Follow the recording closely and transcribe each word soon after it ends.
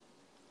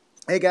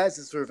Hey guys,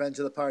 this is Revenge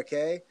of the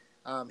Parquet.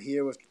 I'm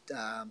here with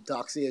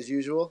Doxy as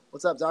usual.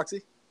 What's up,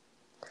 Doxy?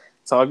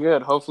 It's all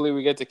good. Hopefully,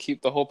 we get to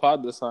keep the whole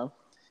pod this time.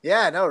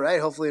 Yeah, I know, right?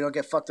 Hopefully, you don't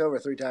get fucked over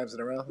 3 times in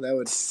a row. That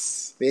would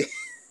be.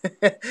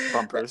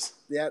 Bumpers.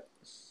 Yeah.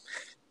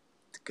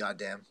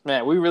 Goddamn.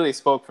 Man, we really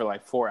spoke for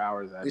like 4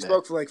 hours We that day.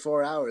 spoke for like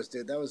 4 hours,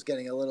 dude. That was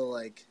getting a little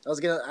like. I was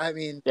gonna. I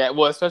mean. Yeah,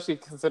 well, especially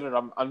considering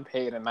I'm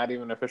unpaid and not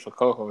even an official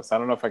co-host. I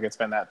don't know if I could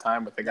spend that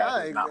time with the guy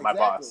No, who's not my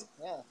exactly. boss.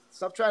 Yeah.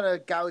 Stop trying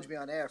to gouge me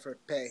on air for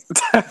pay.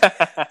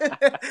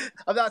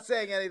 I'm not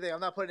saying anything. I'm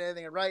not putting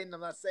anything in writing. I'm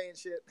not saying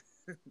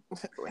shit.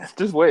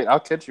 Just wait.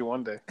 I'll catch you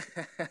one day.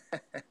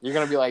 You're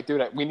going to be like,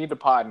 dude, we need a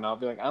pod. And I'll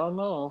be like, I don't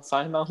know.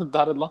 Sign on the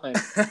dotted line.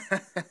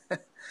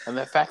 And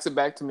then fax it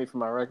back to me for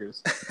my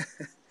records.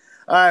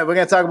 All right, we're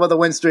going to talk about the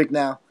win streak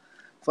now.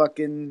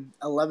 Fucking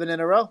 11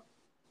 in a row.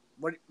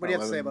 What do you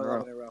have to say about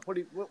 11 in a row?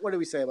 What do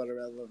we say about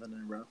 11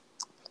 in a row?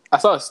 I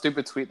saw a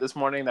stupid tweet this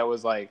morning that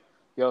was like,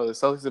 yo, the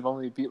Celtics have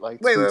only beat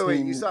like Wait.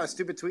 teams. You saw a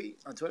stupid tweet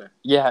on Twitter?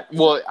 Yeah,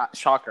 well,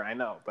 shocker, I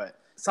know, but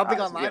something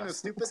online was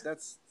stupid.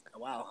 That's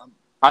wow.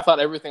 I thought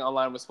everything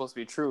online was supposed to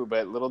be true,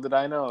 but little did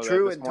I know.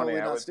 True that and totally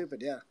not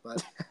stupid. Yeah,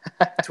 but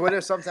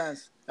Twitter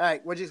sometimes. All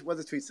right, what did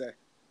the tweet say?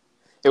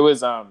 It was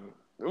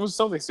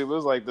something stupid. It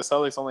was like the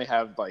Celtics only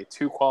have like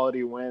 2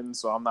 quality wins,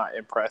 so I'm not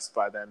impressed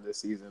by them this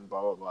season.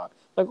 Blah blah blah.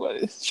 Like,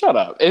 what? Shut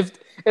up. If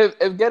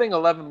getting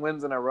 11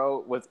 wins in a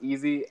row was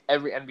easy,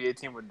 every NBA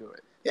team would do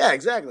it. Yeah,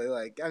 exactly.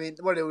 Like, I mean,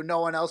 what?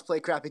 No one else play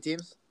crappy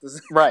teams?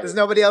 Right. There's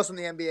nobody else in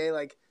the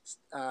NBA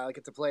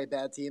get to play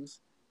bad teams.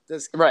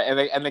 Right,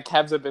 and the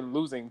Cavs have been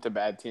losing to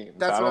bad teams.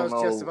 That's what I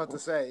was just about to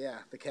say. Yeah,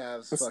 the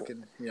Cavs,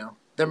 fucking,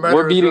 they're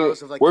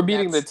murderers we're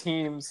beating the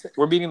teams.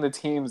 We're beating the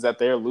teams that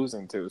they're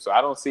losing to. So I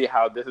don't see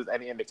how this is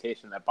any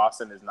indication that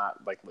Boston is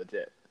not like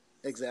legit.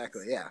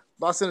 Exactly. Yeah,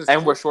 Boston is,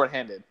 and we're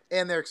shorthanded,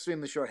 and they're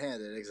extremely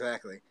shorthanded.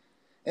 Exactly,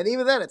 and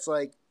even then, it's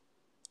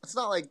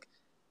not like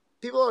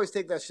people always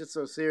take that shit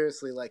so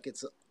seriously. Like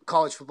it's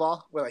college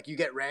football, where like you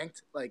get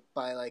ranked like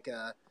by like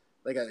a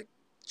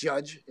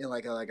judge in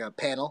like a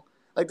panel.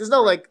 Like, there's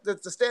no, right.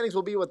 the standings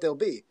will be what they'll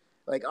be.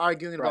 Like,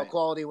 arguing about right.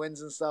 quality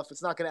wins and stuff,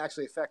 it's not going to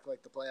actually affect,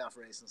 like, the playoff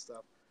race and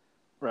stuff.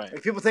 Right.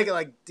 Like, people take it,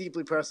 like,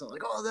 deeply personal.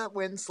 Like, oh, that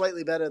win's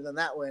slightly better than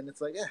that win. It's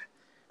like,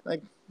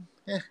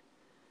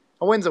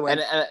 a win's a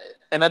win.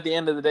 And at the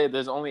end of the day,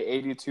 there's only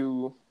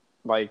 82,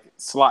 like,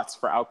 slots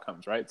for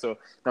outcomes, right? So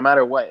no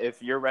matter what,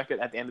 if your record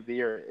at the end of the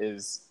year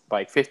is,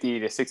 like, 50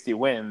 to 60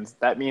 wins,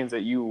 that means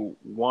that you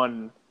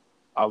won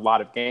a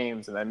lot of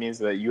games, and that means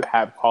that you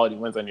have quality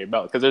wins on your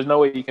belt, because there's no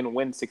way you can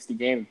win 60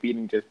 games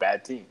beating just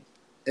bad teams.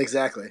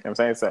 Exactly. You know what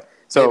I'm saying?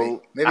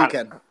 So maybe we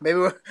can. Maybe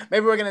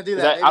we're gonna do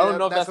that. I don't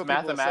know if that's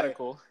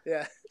mathematical.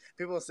 Yeah,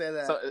 people will say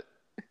that. So,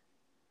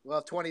 we'll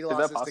have 20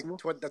 losses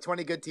to the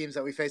 20 good teams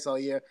that we face all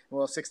year, and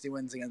we'll have 60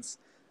 wins against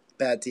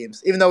bad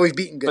teams, even though we've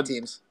beaten good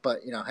teams. But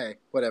hey,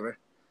 whatever.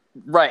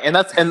 Right, and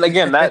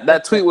again,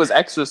 that tweet was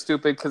extra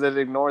stupid because it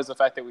ignores the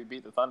fact that we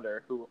beat the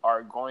Thunder, who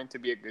are going to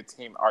be a good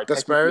team, the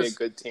Spurs, a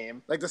good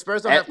team. Like, the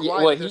Spurs don't have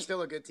Kawhi, but they're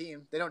still a good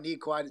team. They don't need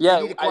Kawhi. Yeah,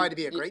 they need Kawhi to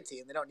be a great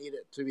team. They don't need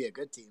it to be a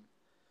good team.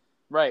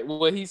 Right.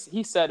 Well,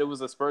 he said it was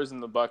the Spurs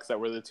and the Bucks that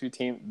were the two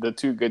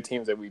good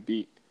teams that we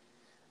beat.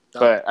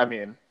 But I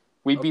mean,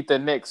 we beat the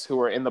Knicks,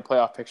 who are in the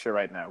playoff picture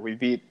right now. We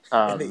beat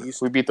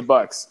we beat the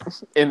Bucks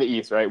in the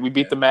East, right? We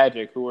beat the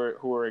Magic, who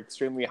were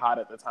extremely hot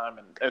at the time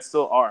and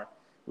still are.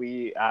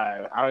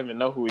 I don't even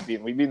know who we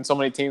beat. We've beaten so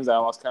many teams that I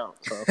lost count.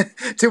 So.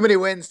 Too many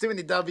wins, too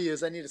many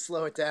W's. I need to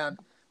slow it down.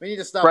 We need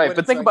to stop. Right,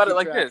 but think about it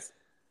like this: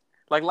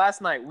 like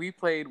last night, we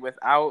played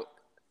without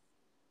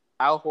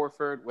Al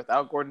Horford,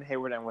 without Gordon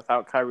Hayward, and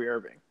without Kyrie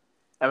Irving.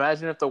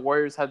 Imagine if the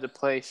Warriors had to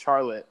play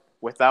Charlotte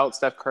without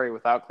Steph Curry,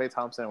 without Klay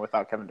Thompson, and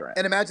without Kevin Durant.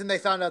 And imagine they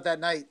found out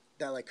that night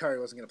that Curry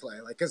wasn't going to play.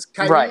 Because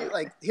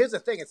Kyrie, here's the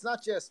thing: it's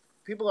not just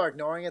people are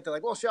ignoring it. They're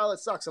like, "Well,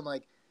 Charlotte sucks." I'm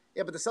like,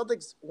 yeah, but the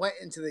Celtics went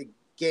into the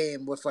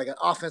game with like an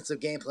offensive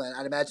game plan,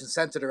 I'd imagine,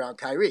 centered around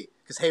Kyrie,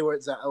 because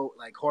Hayward's out,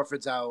 like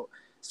Horford's out,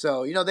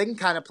 so they can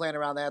kind of plan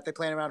around that. They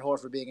plan around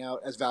Horford being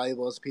out, as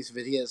valuable as a piece of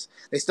it he is.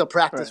 They still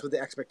practice with the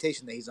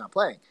expectation that he's not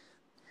playing.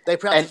 They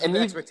practice with the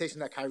expectation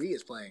that Kyrie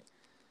is playing.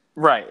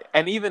 Right,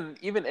 and even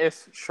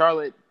if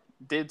Charlotte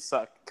did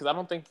suck, because I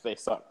don't think they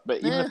suck, but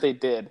even if they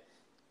did,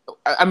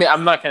 I mean,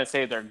 I'm not gonna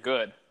say they're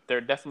good. They're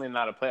definitely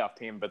not a playoff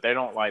team, but they're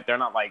not like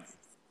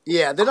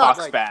yeah, they're Hawks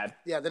not like, bad.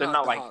 Yeah, they're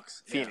not like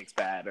Hawks. Phoenix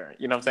bad, or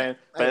you know what I'm saying.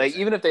 But like,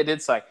 even if they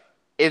did suck,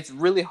 it's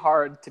really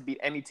hard to beat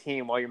any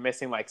team while you're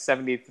missing like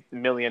 $70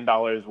 million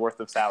worth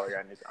of salary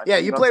on your.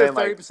 You play with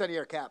 30% of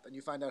your cap, and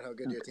you find out how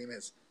good your team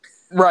is.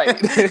 Right,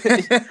 like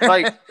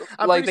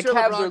the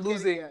Cavs are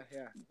losing.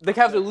 The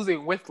Cavs are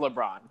losing with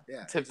LeBron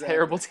to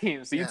terrible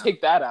teams. So you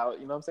take that out.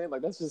 You know what I'm saying?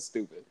 Like, that's just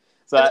stupid.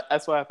 So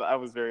that's why I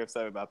was very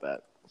upset about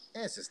that.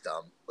 Yeah, it's just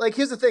dumb. Like,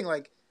 here's the thing.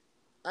 Like,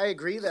 I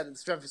agree that the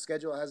strength of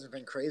schedule hasn't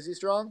been crazy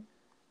strong,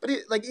 but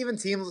even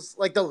teams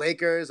like the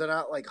Lakers are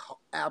not like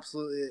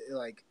absolutely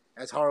like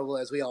as horrible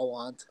as we all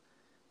want.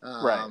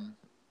 Right.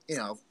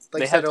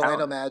 Like you said,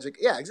 Orlando Magic.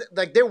 Yeah,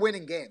 like they're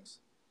winning games.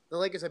 The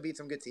Lakers have beat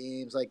some good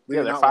teams. Like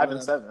they're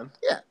 5-7.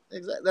 Yeah,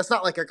 exactly. That's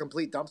not like a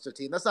complete dumpster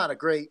team. That's not a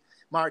great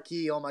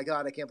marquee, oh my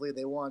god, I can't believe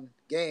they won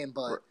game,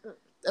 but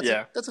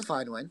that's a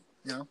fine win,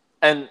 you know.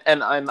 And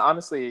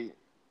honestly,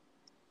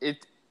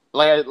 it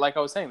like I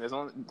was saying, there's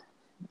only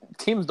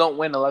teams don't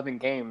win 11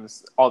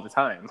 games all the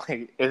time.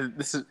 Like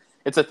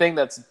it's a thing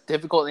that's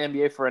difficult in the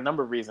NBA for a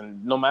number of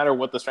reasons, no matter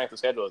what the strength of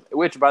schedule is.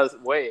 Which, by the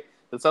way,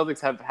 the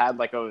Celtics have had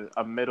like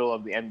a middle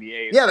of the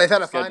NBA. Yeah, they've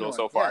had a schedule fine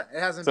so far. Yeah,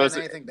 it hasn't been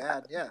anything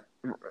bad. Yeah.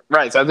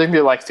 Right. So I think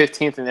they're like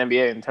 15th in the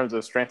NBA in terms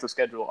of strength of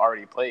schedule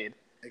already played.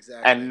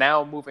 Exactly. And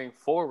now moving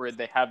forward,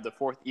 they have the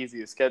 4th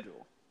easiest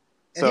schedule.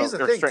 And here's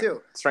the thing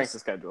too. Strength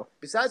of schedule.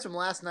 Besides from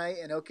last night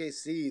in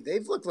OKC,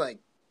 they've looked like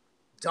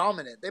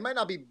dominant. They might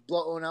not be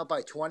blown out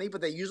by 20,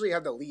 but they usually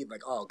have the lead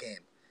like all game.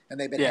 And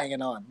they've been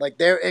hanging on. Like,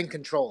 they're in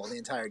control the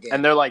entire game.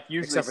 And they're, like,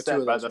 usually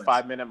set by the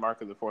 5-minute mark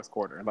of the fourth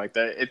quarter. Like,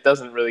 it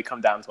doesn't really come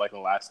down to, like, the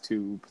last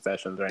 2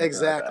 possessions or anything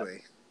exactly.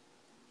 Like that.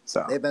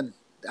 So. They've been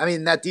 – I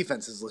mean, that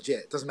defense is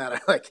legit. It doesn't matter.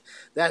 Like,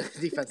 that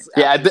defense –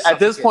 Yeah, at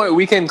this point,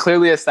 we can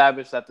clearly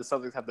establish that the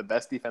Celtics have the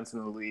best defense in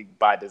the league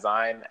by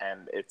design,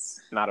 and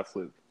it's not a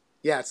fluke.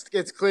 Yeah,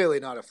 it's clearly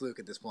not a fluke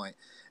at this point.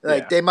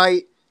 Like, they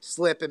might –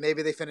 slip and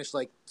maybe they finish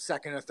like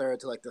second or third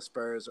to like the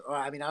Spurs. Or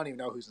I mean, I don't even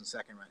know who's in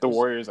second right now. The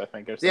Warriors, I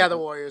think. Yeah, the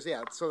Warriors.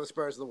 Yeah, so the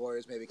Spurs, the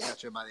Warriors maybe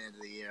catch them by the end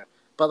of the year.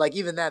 But like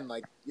even then,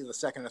 like the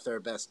second or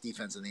third best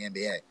defense in the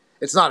NBA.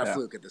 It's not a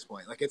fluke at this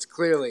point. Like it's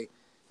clearly,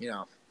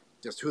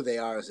 just who they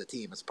are as a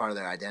team. It's part of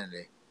their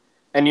identity.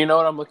 And you know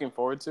what I'm looking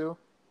forward to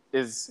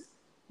is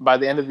by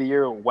the end of the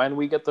year when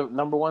we get the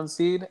number 1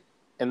 seed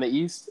in the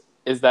East,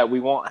 is that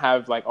we won't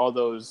have like all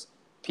those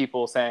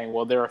people saying,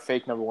 well, they're a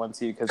fake number 1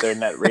 seed because their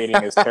net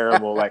rating is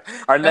terrible. Like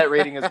our net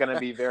rating is going to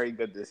be very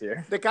good this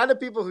year. The kind of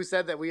people who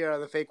said that we are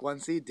the fake 1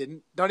 seed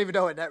don't even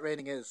know what net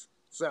rating is.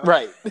 So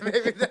right.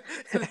 Maybe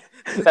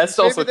that's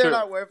also maybe they're true.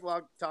 Not worth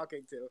long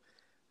talking to.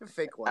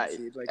 Fake 1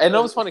 seed. Like, and it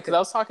was funny because I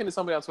was talking to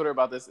somebody on Twitter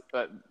about this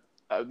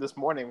this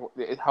morning.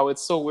 How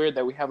it's so weird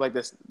that we have like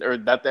this, or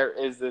that there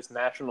is this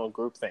national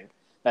groupthink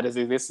that has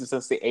existed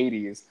since the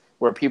 '80s,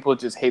 where people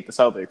just hate the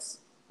Celtics.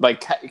 Like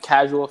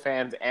casual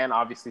fans and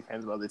obviously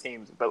fans of other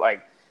teams, but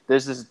like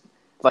there's this,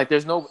 like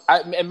there's no,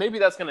 and maybe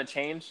that's gonna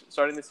change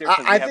starting this year.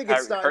 I think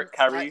it's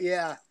Kyrie.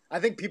 I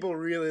think people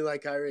really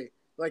like Kyrie.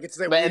 Like it's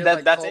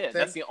that's it. Thing.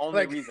 That's the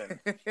only reason.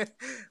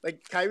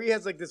 Like Kyrie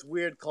has like this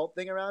weird cult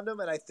thing around him,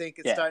 and I think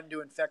it's starting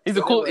to infect. He's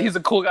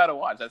a cool guy to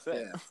watch. That's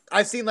it. Yeah.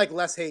 I've seen like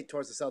less hate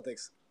towards the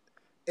Celtics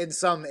in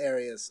some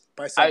areas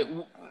by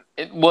some.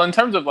 Well, in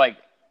terms of like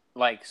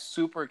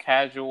super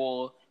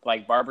casual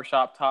like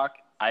barbershop talk,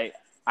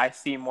 I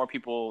see more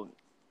people,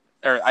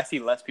 or I see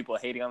less people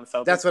hating on the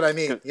Celtics. That's what I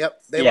mean.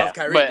 Yep, they love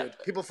Kyrie. Dude.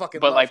 People fucking.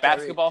 But love like Kyrie.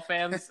 basketball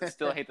fans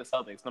still hate the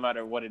Celtics, no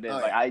matter what it is.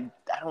 Like I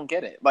don't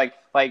get it. Like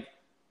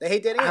they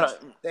hate Danny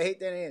Ainge. They hate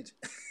Danny Ainge.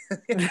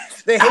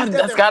 They hate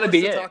that's got to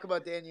be it. Talk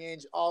about Danny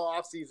Ainge all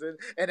off season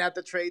and at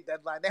the trade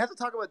deadline. They have to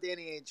talk about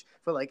Danny Ainge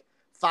for like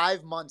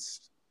 5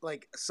 months,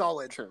 like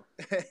solid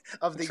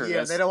of the year.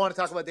 And they don't want to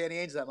talk about Danny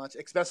Ainge that much,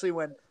 especially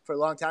when for a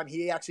long time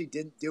he actually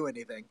didn't do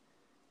anything.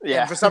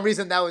 Yeah. And for some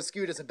reason, that was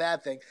skewed as a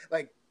bad thing.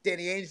 Like,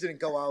 Danny Ainge didn't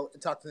go out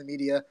and talk to the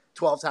media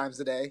 12 times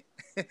a day.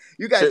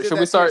 You guys did that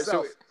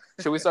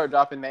should we start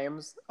dropping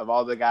names of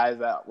all the guys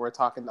that we're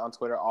talking on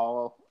Twitter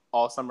all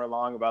summer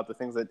long about the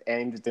things that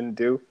Ainge didn't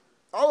do?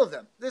 All of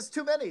them. There's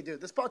too many, dude.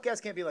 This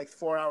podcast can't be like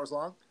 4 hours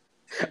long.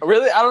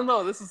 Really? I don't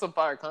know. This is some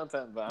fire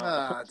content, but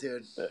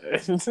dude.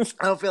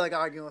 I don't feel like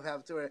arguing with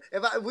half Twitter.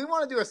 If we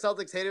want to do a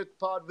Celtics hater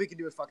pod, we can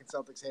do a fucking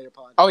Celtics hater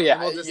pod. Oh, yeah.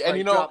 And we'll just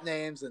drop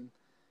names and...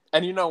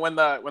 And when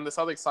the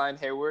Celtics signed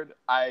Hayward,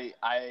 I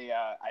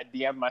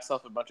DM'd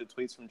myself a bunch of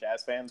tweets from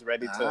Jazz fans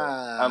ready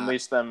to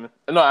unleash them.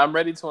 No, I'm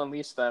ready to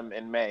unleash them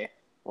in May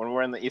when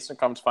we're in the Eastern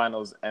Conference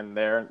Finals and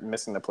they're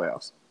missing the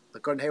playoffs.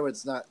 But Gordon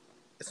Hayward's not.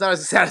 It's not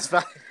as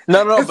satisfying.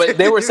 No, but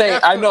they were saying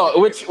I know,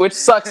 which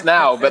sucks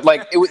now. But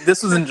like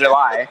this was in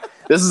July.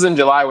 This was in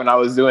July when I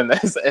was doing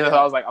this, and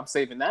I was like, I'm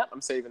saving that.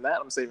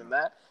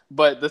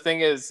 But the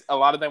thing is, a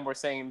lot of them were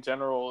saying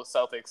general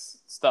Celtics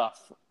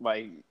stuff,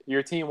 like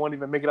your team won't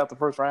even make it out the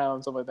first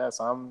round, stuff like that.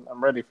 So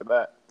I'm ready for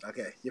that.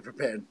 Okay, you're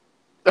prepared.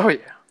 Oh yeah,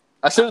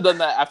 I should have done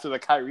that after the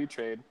Kyrie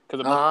trade because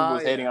a bunch of people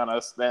was hating on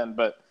us then,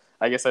 but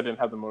I guess I didn't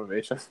have the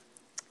motivation.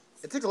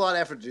 It takes a lot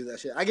of effort to do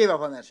that shit. I gave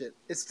up on that shit.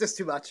 It's just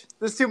too much.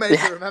 There's too many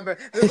to remember.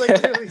 There's like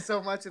literally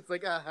so much. It's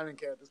like I don't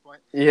care at this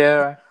point.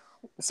 Yeah,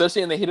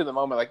 especially in the heat of the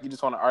moment, like you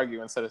just want to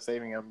argue instead of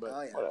saving him. But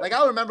like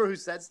I'll remember who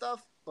said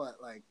stuff, but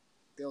like.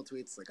 The old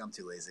tweets, like I'm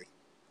too lazy.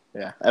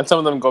 Yeah, and some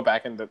of them go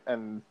back and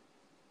delete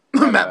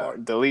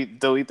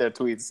their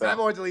tweets. So. Matt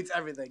Moore deletes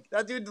everything.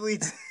 That dude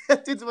deletes.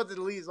 That dude's about to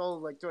delete his whole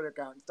like Twitter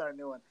account and start a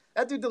new one.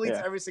 That dude deletes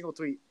every single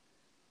tweet.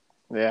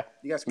 Yeah,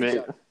 you got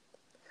screenshot.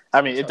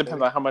 I mean, it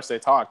depends on how much they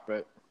talk,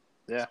 but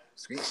yeah.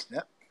 Yep.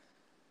 All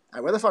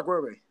right, where the fuck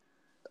were we?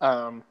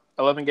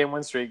 11-game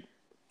win streak.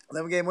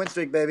 11-game win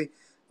streak, baby.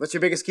 What's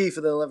your biggest key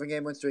for the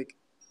 11-game win streak?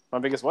 My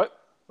biggest what?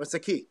 What's the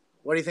key?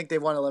 What do you think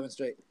they've won 11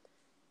 straight?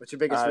 What's your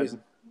biggest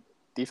reason?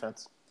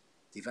 Defense.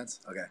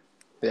 Defense? Okay.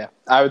 Yeah,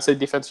 I would say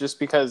defense just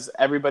because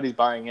everybody's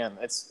buying in.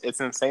 It's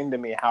insane to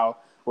me how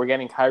we're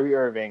getting Kyrie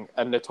Irving,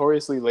 a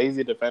notoriously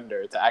lazy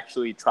defender, to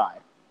actually try.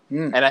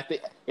 And I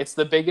think it's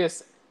the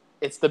biggest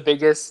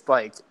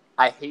like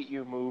I hate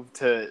you move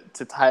to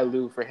Ty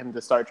Lue for him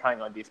to start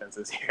trying on defense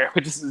this year,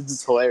 which is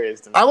just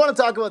hilarious to me. I want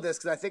to talk about this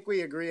because I think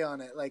we agree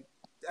on it. Like,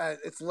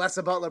 it's less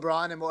about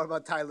LeBron and more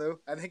about Ty Lue.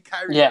 I think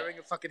Kyrie Irving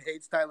fucking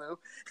hates Ty Lue.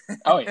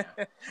 Oh yeah,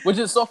 which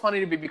is so funny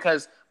to me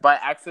because by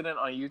accident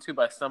on YouTube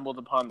I stumbled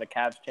upon the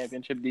Cavs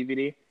championship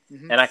DVD,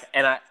 and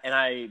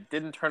I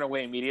didn't turn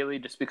away immediately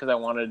just because I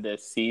wanted to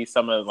see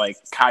some of like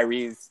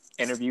Kyrie's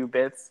interview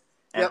bits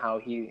and how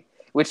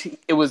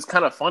it was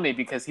kind of funny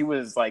because he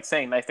was like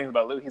saying nice things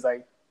about Lue. He's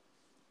like,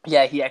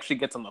 yeah, he actually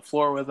gets on the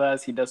floor with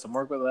us. He does some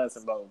work with us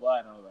and blah, blah, blah.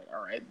 And I was like,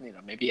 all right,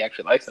 maybe he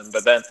actually likes him.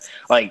 But then,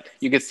 like,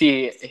 you could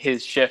see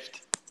his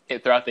shift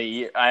throughout the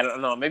year. I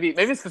don't know. Maybe it's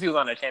because he was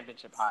on a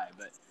championship high.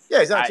 But yeah,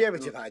 he's on a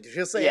championship high.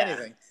 He'll say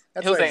anything.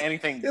 He'll say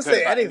anything good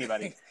about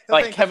anybody.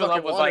 Like, Kevin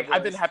Love was like,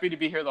 I've been happy to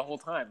be here the whole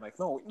time. Like,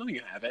 no,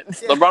 you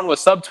haven't. Yeah. LeBron was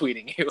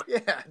subtweeting you.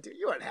 Yeah, dude,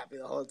 you weren't happy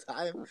the whole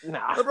time.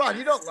 Nah. LeBron,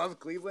 you don't love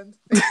Cleveland.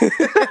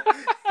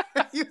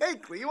 You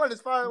hate Cleveland. You went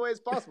as far away as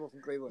possible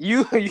from Cleveland.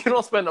 You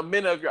don't spend a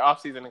minute of your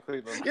offseason in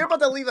Cleveland. You're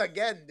about to leave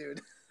again, dude.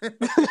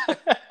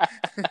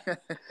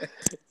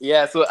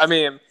 Yeah, so, I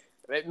mean,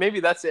 maybe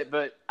that's it.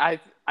 But I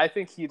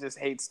think he just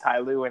hates Ty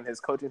Lue and his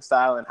coaching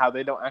style and how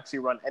they don't actually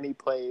run any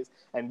plays.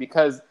 And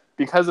because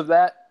of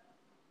that,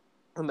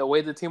 and the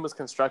way the team was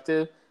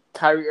constructed,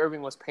 Kyrie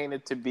Irving was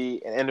painted to be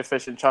an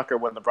inefficient chucker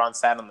when LeBron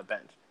sat on the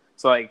bench.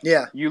 So, like,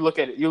 you look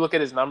at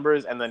his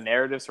numbers and the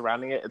narrative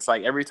surrounding it. It's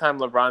like every time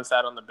LeBron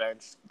sat on the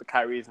bench, the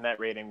Kyrie's net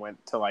rating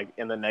went to like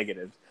in the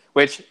negatives,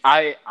 which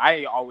I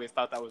always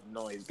thought that was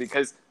noise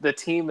because the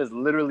team is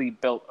literally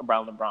built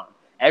around LeBron.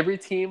 Every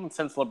team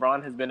since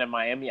LeBron has been in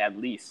Miami, at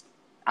least,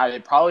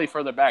 probably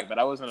further back, but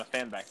I wasn't a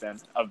fan back then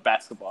of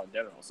basketball in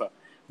general. So,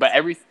 but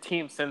every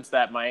team since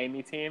that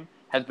Miami team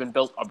has been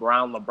built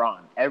around LeBron.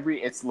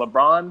 It's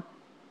LeBron,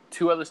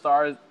 two other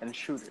stars, and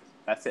shooters.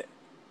 That's it.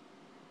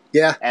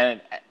 Yeah,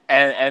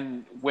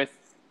 and with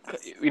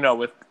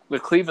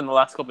Cleveland the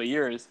last couple of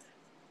years,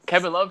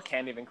 Kevin Love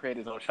can't even create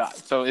his own shot.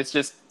 So it's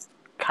just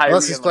Kyrie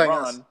and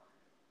LeBron.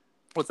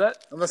 What's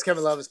that? Unless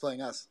Kevin Love is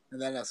playing us,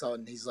 and then that's all.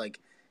 And he's like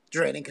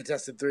draining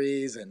contested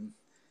threes and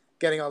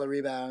getting all the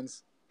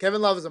rebounds.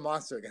 Kevin Love is a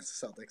monster against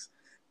the Celtics.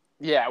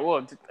 Yeah,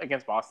 well,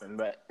 against Boston,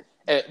 but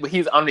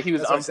he was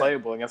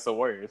unplayable against the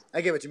Warriors.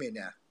 I get what you mean,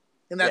 yeah.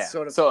 And that's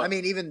sort of. So, I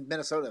mean, even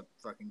Minnesota,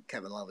 fucking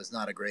Kevin Love is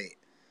not a great.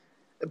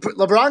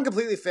 LeBron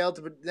completely failed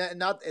to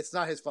it's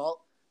not his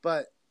fault,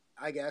 but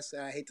I guess,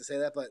 and I hate to say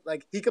that, but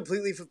like he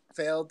completely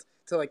failed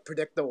to like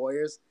predict the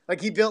Warriors.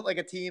 Like he built like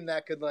a team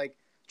that could like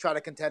try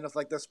to contend with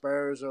like the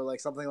Spurs or like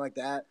something like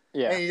that.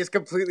 Yeah. And he just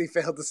completely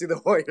failed to see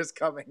the Warriors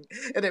coming.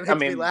 And it makes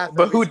me laugh.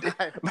 But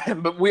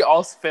but we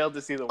all failed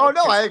to see the Warriors.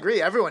 Oh no, I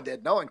agree. Everyone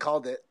did. No one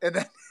called it. And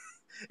then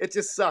it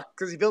just sucked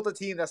because he built a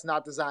team that's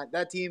not designed.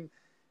 That team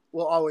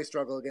will always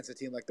struggle against a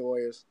team like the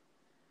Warriors.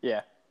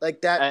 Yeah.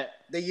 Like that,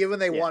 the year when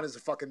they won is a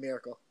fucking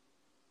miracle.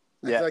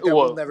 Yeah,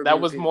 that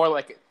was more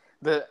like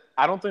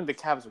I don't think the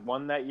Cavs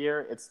won that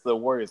year. It's the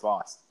Warriors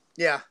lost.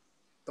 Yeah,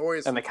 the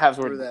Warriors and the Cavs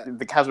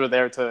were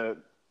there to,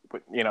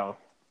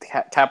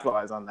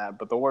 capitalize on that.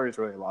 But the Warriors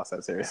really lost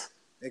that series.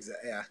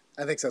 Exactly. Yeah,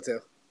 I think so too.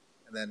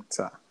 And then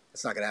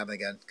it's not gonna happen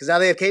again because now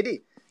they have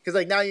KD. Because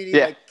like now you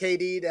need like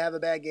KD to have a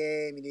bad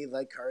game. You need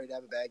like Curry to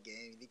have a bad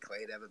game. You need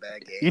Clay to have a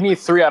bad game. You need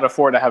 3 out of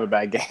 4 to have a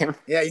bad game.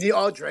 Yeah, you need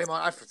all Draymond.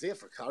 I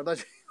forgot about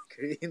Draymond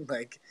Green.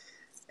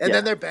 And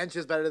then their bench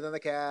is better than the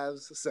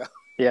Cavs. So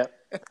yeah,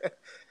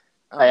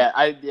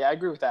 I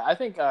agree with that. I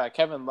think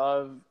Kevin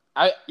Love.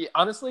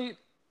 Honestly,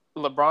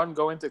 LeBron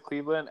going to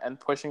Cleveland and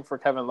pushing for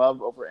Kevin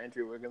Love over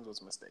Andrew Wiggins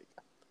was a mistake.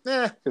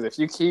 Yeah, because if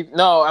you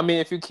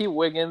keep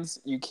Wiggins,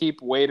 you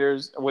keep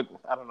Waiters.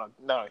 I don't know.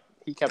 No,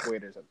 he kept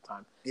Waiters at the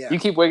time. Yeah, you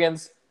keep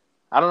Wiggins.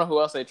 I don't know who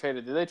else they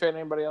traded. Did they trade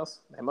anybody else?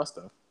 They must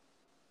have.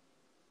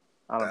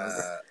 I don't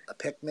know. A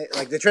pick,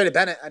 like they traded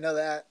Bennett. I know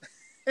that.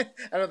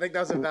 I don't think that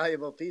was a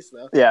valuable piece,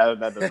 though. Yeah,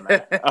 that doesn't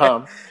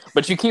matter.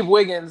 But you keep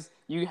Wiggins,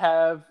 you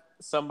have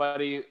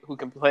somebody who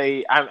can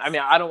play. I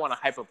mean, I don't want to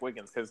hype up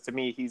Wiggins because to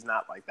me, he's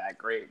not like that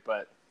great.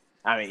 But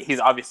I mean, he's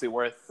obviously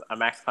worth a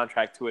max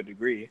contract to a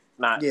degree.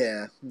 Not.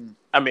 Yeah.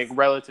 I mean,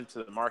 relative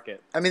to the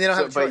market. I mean, they don't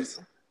have a choice.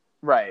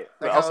 Right.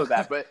 Like also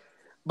that,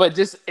 but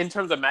just in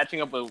terms of matching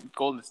up with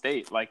Golden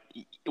State, like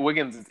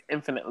Wiggins is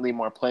infinitely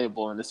more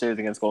playable in the series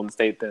against Golden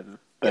State than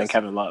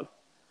Kevin Love.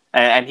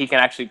 And he can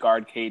actually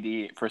guard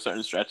KD for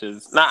certain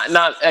stretches.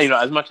 Not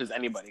as much as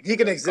anybody. He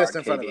can exist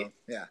in front of him.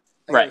 Yeah.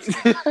 Right.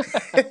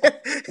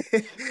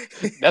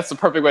 That's the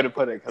perfect way to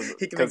put it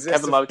because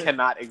Kevin Love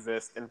cannot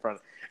exist in front.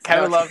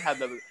 Kevin Love had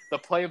the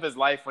play of his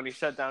life when he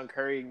shut down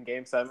Curry in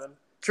Game 7.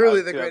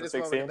 Truly the greatest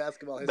moment in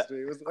basketball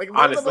history. It was like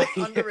one of the most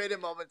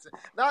underrated moments.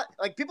 Not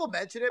like people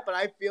mention it, but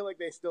I feel like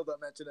they still don't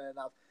mention it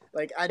enough.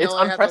 Like I know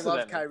I have to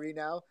love Kyrie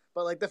now,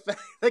 but like the fact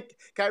like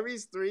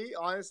Kyrie's 3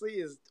 honestly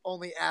is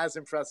only as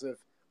impressive.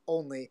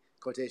 Only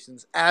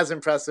quotations as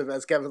impressive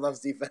as Kevin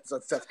Love's defense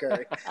on Steph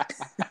Curry.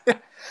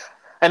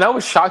 And I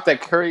was shocked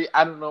that Curry,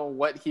 I don't know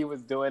what he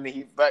was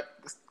doing, but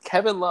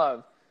Kevin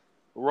Love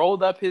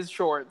rolled up his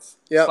shorts,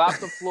 yep.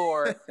 slapped the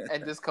floor,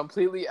 and just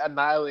completely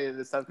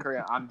annihilated South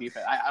Korea on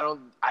defense.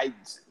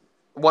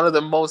 One of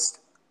the most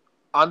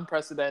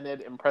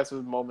unprecedented,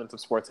 impressive moments of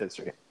sports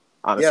history.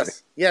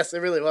 Honestly. Yes, it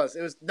really was.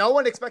 It was. No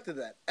one expected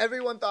that.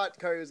 Everyone thought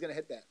Curry was going to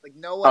hit that. Like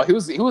no one. Oh, he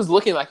was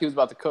looking like he was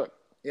about to cook.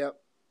 Yep.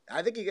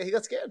 I think he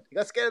got scared. He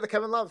got scared of the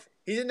Kevin Love.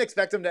 He didn't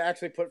expect him to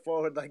actually put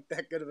forward like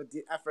that good of an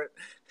effort,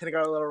 and he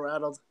got a little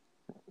rattled.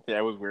 Yeah,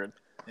 it was weird.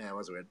 Yeah, it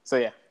was weird. So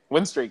yeah,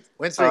 win streak.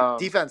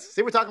 Defense.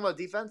 See, we're talking about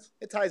defense.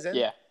 It ties in.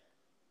 Yeah.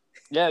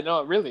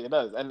 No, really, it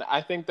does. And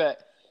I think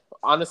that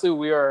honestly,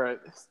 we are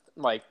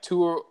like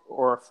 2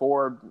 or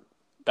 4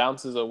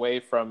 bounces away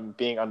from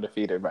being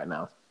undefeated right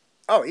now.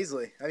 Oh,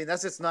 easily. I mean,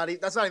 that's not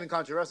even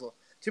controversial.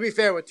 To be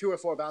fair, we're 2 or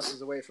 4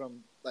 bounces away from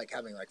like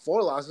having like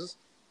 4 losses,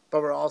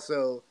 but we're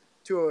also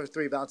 2 or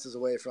 3 bounces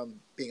away from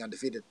being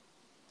undefeated.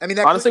 I mean,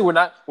 honestly, we're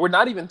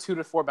not even 2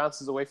 to 4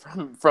 bounces away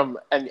from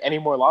any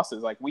more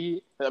losses. Like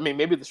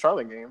maybe the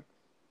Charlotte game,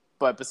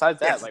 but besides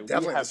that, like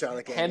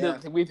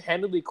we've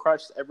handedly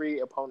crushed every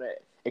opponent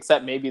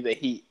except maybe the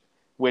Heat,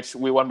 which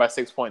we won by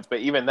 6 points. But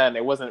even then,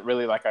 it wasn't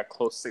really like a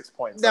close 6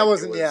 points. That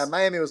wasn't.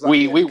 Miami was.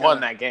 We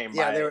won that game.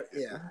 Yeah, they were.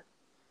 Yeah.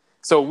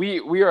 So we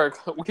are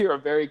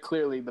very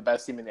clearly the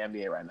best team in the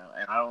NBA right now,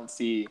 and I don't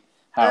see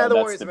how the that's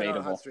Warriors debatable.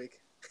 Went on a hot streak.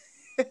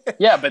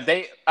 Yeah, but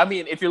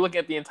if you look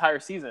at the entire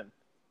season,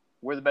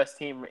 we're the best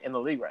team in the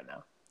league right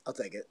now. I'll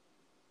take it.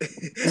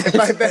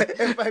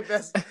 if my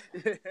best,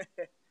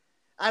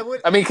 I would.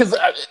 I mean, because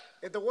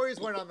if the Warriors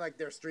went on like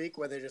their streak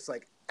where they're just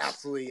like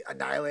absolutely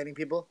annihilating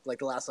people, like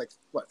the last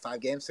 5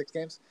 games, 6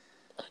 games.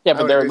 Yeah,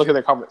 but look at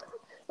their comment.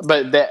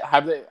 But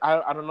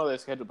I don't know their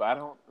schedule, but I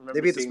don't remember.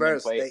 They beat the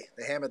Spurs. They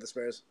hammered the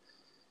Spurs.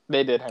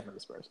 They did hammer the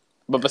Spurs.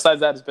 But besides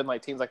that, it's been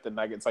like teams like the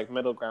Nuggets, like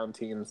middle ground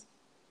teams.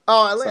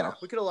 Oh, Atlanta. So.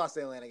 We could have lost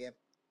the Atlanta game.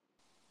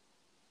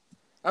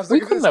 We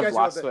couldn't have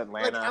lost to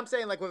Atlanta. I'm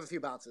saying with a few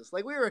bounces.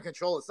 Like we were in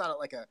control. It's not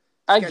like a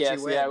I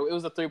guess, win. Yeah. It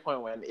was a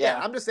 3-point win. Yeah,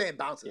 I'm just saying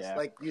bounces. Yeah.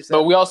 Like you said.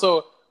 But we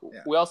also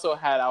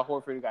had Al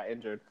Horford who got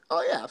injured.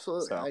 Oh yeah,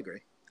 absolutely. So. I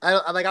agree.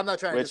 I'm not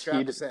trying to distract.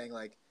 I'm just saying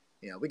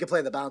we could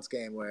play the bounce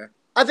game where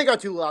I think our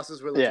 2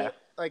 losses were legit.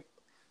 Yeah.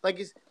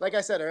 Like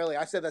I said earlier,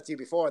 I said that to you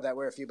before that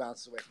we're a few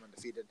bounces away from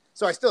undefeated.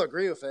 So I still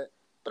agree with it.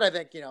 But I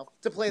think,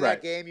 to play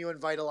that game, you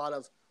invite a lot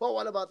of, well,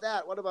 what about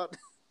that? What about...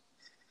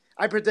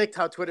 I predict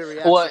how Twitter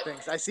reacts to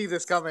things. I see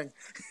this coming.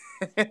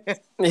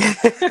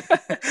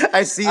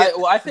 I see it.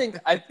 I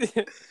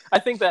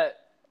think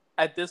that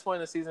at this point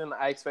in the season,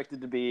 I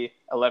expected to be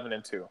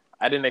 11-2.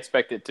 I didn't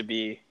expect it to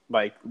be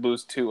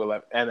lose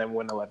 2-11 and then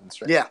win 11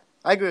 straight. Yeah,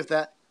 I agree with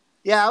that.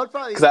 Yeah, I would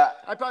probably.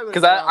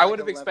 I would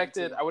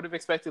have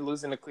expected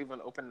losing to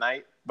Cleveland open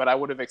night, but I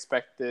would have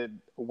expected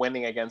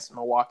winning against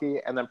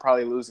Milwaukee and then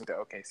probably losing to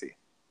OKC.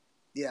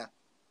 Yeah,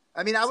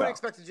 I mean, I would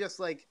expect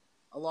just a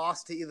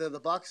loss to either the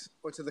Bucks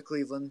or to the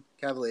Cleveland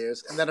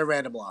Cavaliers, and then a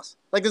random loss.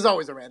 There's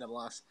always a random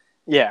loss.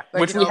 Yeah,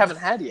 which we haven't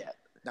had yet.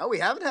 No, we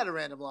haven't had a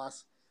random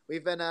loss.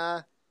 We've been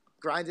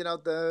grinding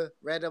out the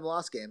random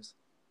loss games.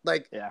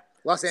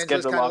 Los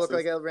Angeles kind of looked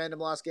like a random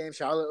loss game.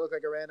 Charlotte looked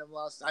like a random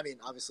loss. I mean,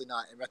 obviously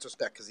not in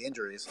retrospect because of the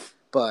injuries,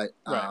 but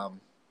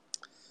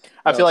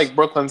I feel like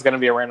Brooklyn's going to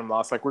be a random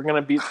loss. We're going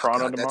to beat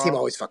Toronto tomorrow. That team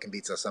always fucking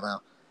beats us somehow.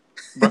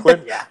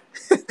 Brooklyn, yeah.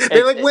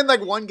 They win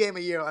 1 game a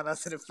year on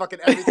us, and it fucking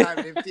every time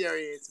it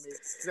infuriates me.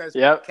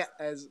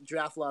 As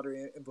draft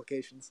lottery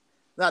implications.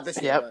 Not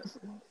this year. But.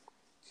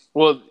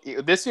 Well,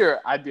 this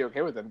year I'd be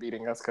okay with them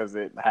beating us because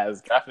it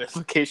has draft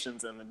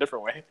implications in a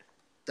different way.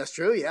 That's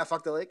true. Yeah,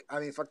 fuck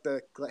the fuck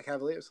the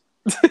Cavaliers.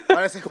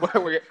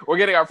 We're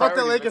getting our fuck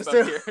the Lakers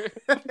too. Here.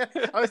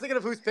 I was thinking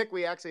of whose pick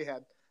we actually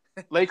had.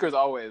 Lakers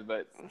always,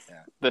 but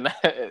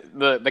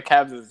the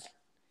Cavs is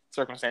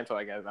circumstantial,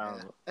 I guess. I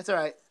don't know. That's all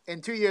right.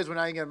 In 2 years, we're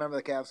not even gonna remember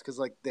the Cavs because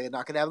they're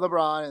not gonna have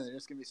LeBron, and they're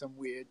just gonna be some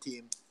weird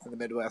team in the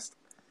Midwest.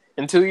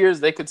 In 2 years,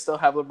 they could still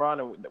have LeBron,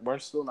 and we're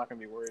still not gonna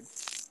be worried.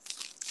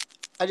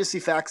 I just see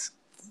facts.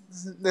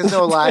 There's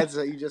no lies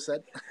that you just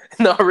said.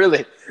 No,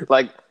 really.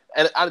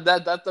 And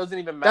that doesn't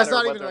even matter. That's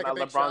not even a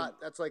big shot.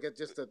 That's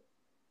just a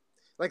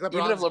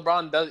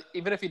LeBron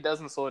even if he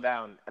doesn't slow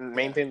down and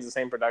maintains the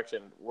same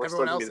production, we're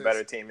still gonna be the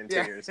better team in 2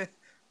 years.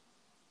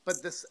 But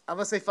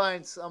unless they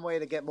find some way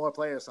to get more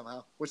players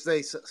somehow, which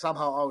they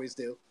somehow always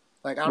do.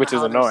 Which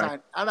is annoying.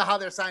 I don't know how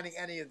they're signing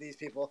any of these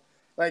people.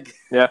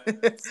 Yeah,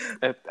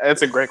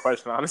 it's a great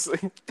question,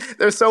 honestly.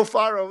 They're so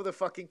far over the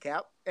fucking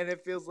cap, and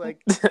it feels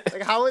like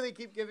how do they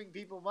keep giving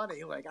people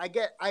money? I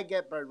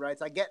get bird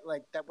rights. I get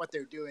that what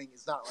they're doing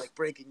is not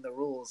breaking the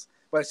rules,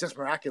 but it's just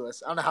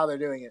miraculous. I don't know how they're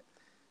doing it.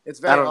 It's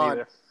very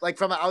odd. Either.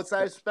 From an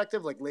outsider's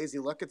perspective, lazy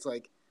look, it's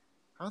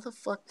how the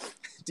fuck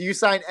do you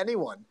sign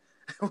anyone?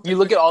 You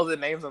look at all the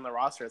names on the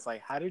roster. It's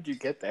how did you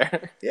get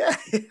there? Yeah,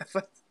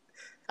 but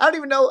I don't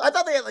even know. I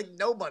thought they had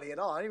nobody at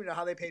all. I don't even know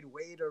how they paid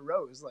Wade or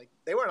Rose.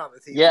 They weren't on the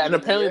team. Yeah, and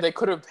apparently they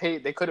could have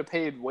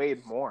paid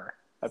Wade more,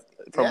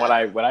 from what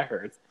I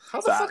heard.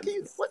 How the fuck do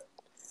you what?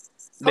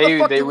 How the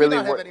fuck do we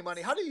not have any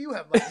money? How do you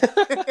have money?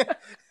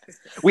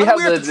 we have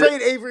to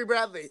trade Avery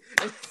Bradley.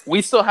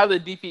 We still have the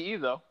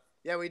DPE though.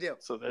 Yeah, we do.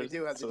 So we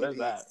do have the DPE. There's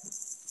that.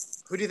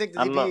 Who do you think the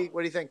DP?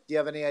 What do you think? Do you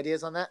have any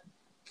ideas on that?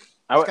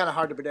 It's kind of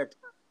hard to predict.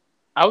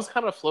 I was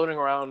kind of floating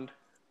around.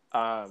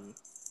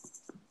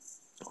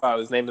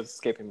 His name is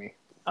escaping me.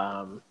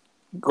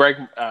 Greg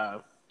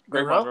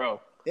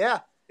Monroe. Yeah,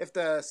 if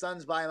the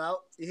Suns buy him out,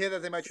 you hear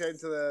that they might trade him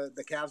to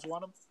the Cavs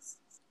want him,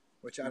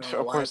 which I don't know.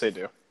 Of course they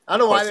do. I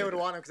don't know why they would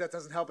want him because that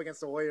doesn't help against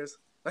the Warriors.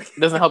 It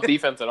doesn't help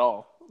defense at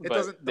all. It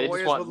doesn't. The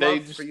Warriors would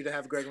love for you to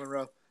have Greg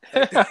Monroe.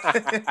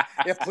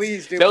 Yeah,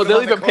 please, dude.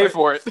 They'll even pay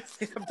for it.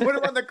 Put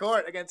him on the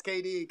court against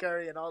KD,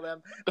 Curry, and all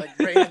them. Like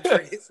Raymond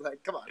Trees.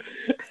 Like, come on.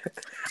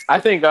 I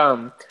think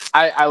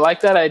I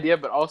like that idea,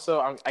 but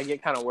also I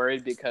get kind of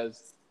worried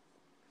because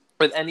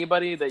with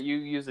anybody that you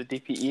use a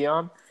DPE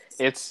on,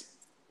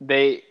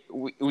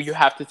 you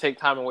have to take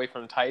time away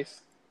from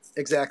Tice.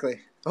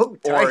 Exactly. Oh,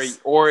 Tice.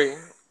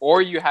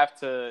 Or you have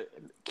to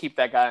keep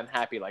that guy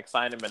unhappy, like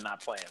sign him and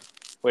not play him,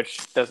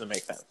 which doesn't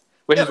make sense.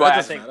 Which is why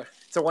I think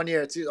it's a 1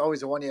 year. It's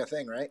always a 1 year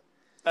thing, right?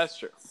 That's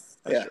true.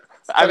 That's true.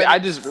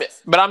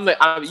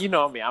 I'm you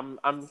know me.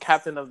 I'm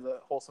captain of the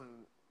wholesome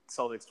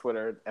Celtics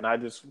Twitter, and I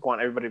just want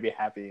everybody to be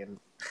happy and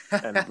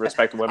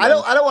respect women. I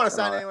don't want to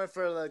sign anyone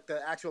for like the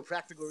actual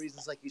practical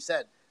reasons, like you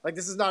said. Like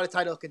this is not a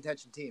title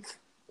contention team.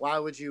 Why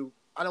would you?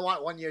 I don't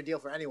want 1 year deal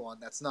for anyone.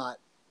 That's not.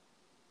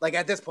 Like,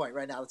 at this point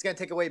right now, it's going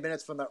to take away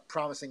minutes from the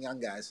promising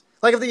young guys.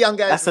 Like, if the young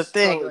guys... That's the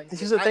thing.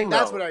 This is the thing,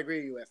 that's what I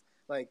agree with.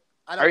 Like,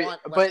 I don't want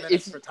less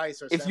minutes for Tice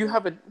or if you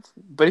have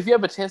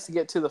a chance to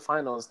get to the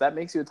finals, that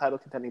makes you a title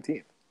contending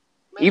team.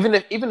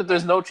 Man. Even if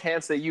there's no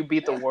chance that you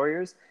beat the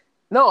Warriors...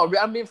 No,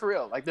 I'm being for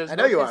real. Like, there's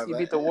no chance you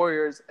beat the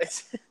Warriors.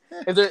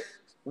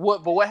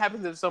 What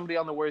happens if somebody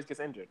on the Warriors gets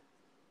injured?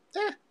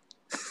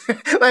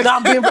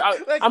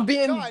 I'm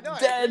being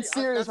dead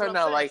serious right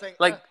now.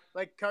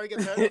 Like Curry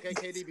gets hurt, okay,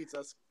 KD beats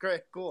us.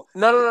 Great, cool.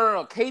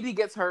 No. KD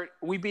gets hurt.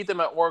 We beat them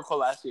at Oracle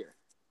last year.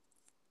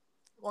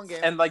 1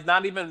 game. And like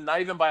not even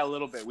by a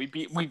little bit. We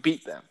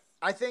beat them.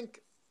 I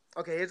think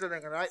here's the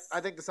thing, right? I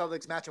think the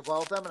Celtics match up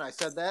well with them, and I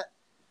said that.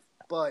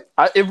 But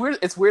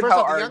it's weird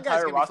how our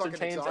entire roster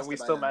changed and we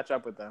still match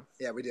up with them.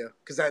 Yeah, we do.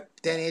 Because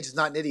Danny Ainge is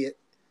not an idiot.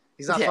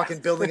 He's not fucking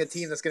building a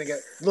team that's gonna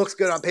looks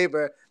good on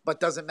paper, but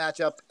doesn't match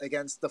up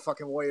against the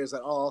fucking Warriors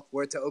at all.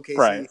 We're to OKC.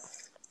 Right.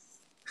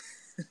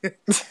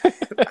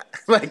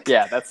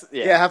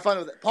 Have fun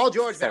with it. Paul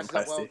George matches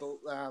up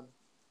well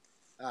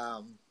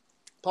with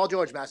Paul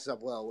George matches up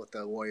well with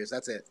the Warriors.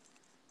 That's it.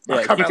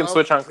 Yeah, he can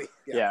switch on.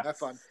 Yeah, have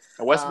fun.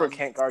 And Westbrook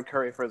can't guard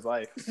Curry for his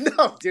life.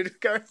 No, dude,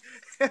 Curry.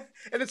 And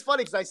it's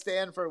funny because I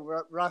stand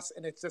for Russ,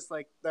 and it's just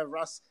like the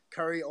Russ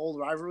Curry old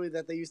rivalry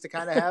that they used to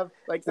kind of have.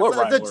 Like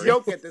it's a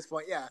joke at this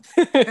point. Yeah,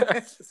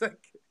 it's like.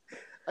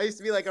 I used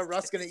to be like a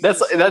Russ gonna eat. That's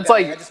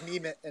like I just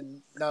meme it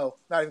and no,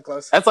 not even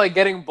close. That's like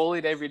getting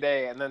bullied every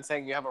day and then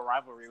saying you have a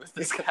rivalry with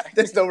this guy.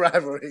 There's no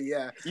rivalry.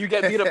 Yeah, you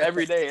get beat up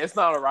every day. It's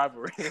not a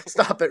rivalry.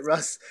 Stop it,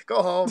 Russ.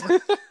 Go home.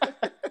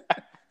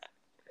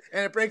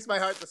 And it breaks my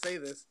heart to say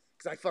this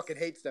because I fucking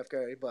hate Steph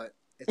Curry, but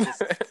it's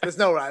just, there's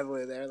no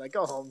rivalry there. Like,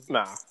 go home.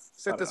 Nah,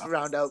 sit this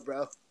round out,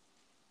 bro.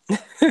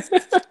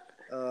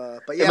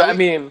 I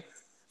mean,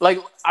 like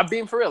I'm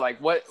being for real.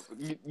 Like, what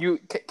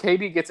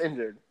KD gets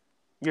injured.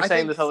 You're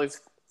saying the Celtics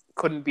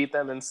couldn't beat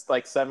them in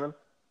like 7?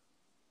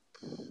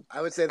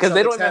 I would say because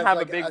they don't even have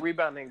a big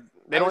rebounding.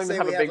 They don't even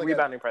have a big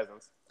rebounding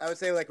presence. I would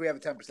say like we have a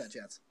 10%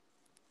 chance.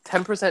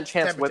 10%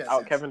 chance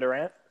without Kevin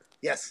Durant?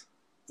 Yes.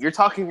 You're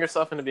talking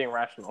yourself into being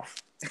rational.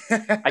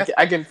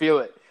 I can feel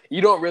it.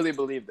 You don't really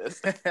believe this.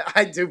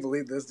 I do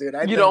believe this, dude.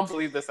 You don't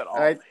believe this at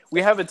all.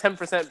 We have a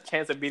 10%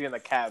 chance of beating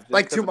the Cavs.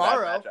 Like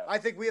tomorrow, I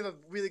think we have a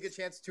really good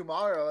chance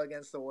tomorrow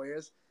against the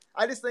Warriors.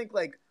 I just think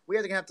like we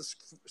are gonna have to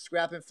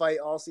scrap and fight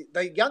all season.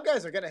 The young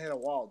guys are gonna hit a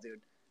wall, dude.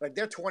 Like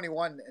they're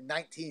 21 and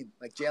 19,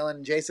 like Jalen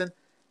and Jason.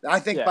 I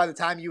think by the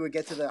time you would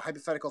get to the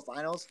hypothetical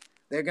finals,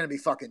 they're gonna be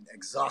fucking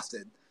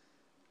exhausted.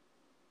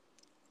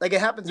 Like it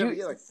happens every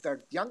year. Like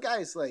the young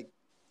guys,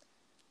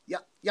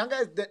 young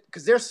guys,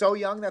 because they're so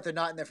young that they're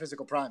not in their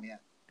physical prime yet.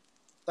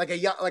 Like a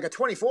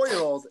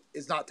 24-year-old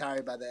is not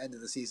tired by the end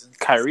of the season.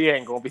 Kyrie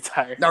ain't gonna be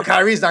tired. No,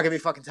 Kyrie's not gonna be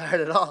fucking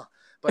tired at all.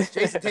 But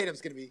Jason Tatum's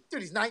gonna be.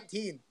 Dude, he's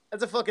 19.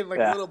 That's a fucking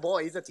little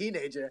boy. He's a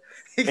teenager.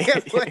 He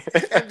can't play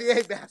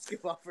NBA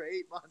basketball for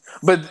 8 months.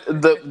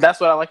 But that's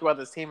what I like about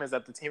this team is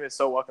that the team is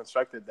so well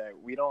constructed that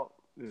we don't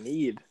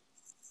need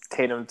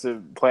Tatum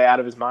to play out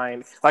of his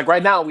mind. Like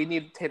right now, we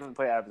need Tatum to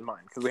play out of his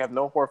mind because we have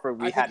no Horford.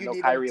 We had no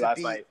Kyrie last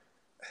night.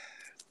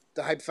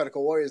 The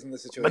hypothetical Warriors in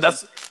this situation.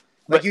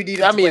 But you need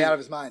him to play out of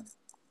his mind.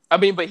 I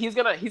mean, but he's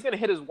gonna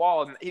hit his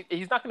wall, and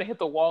he's not gonna hit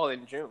the wall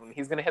in June.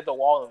 He's gonna hit the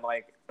wall in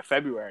like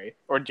February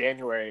or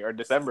January or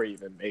December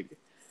even maybe.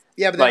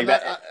 Yeah,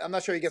 but I'm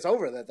not sure he gets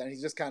over that. Then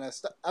he's just kind of.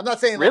 I'm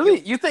not saying. Really,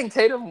 you think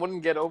Tatum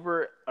wouldn't get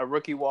over a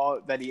rookie wall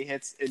that he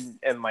hits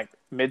in like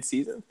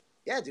mid-season?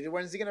 Yeah, dude.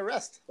 When is he gonna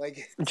rest?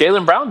 Like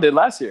Jaylen Brown did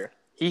last year.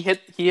 He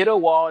hit a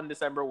wall in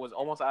December, was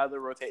almost out of the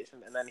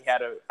rotation, and then he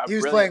had a he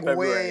was playing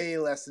way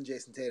less than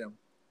Jason Tatum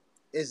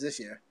is this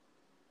year.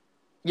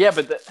 Yeah,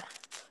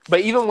 but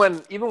even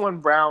when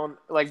Brown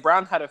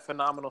had a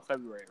phenomenal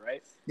February,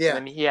 right? Yeah.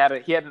 And he had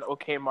an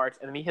okay March,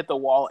 and then he hit the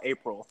wall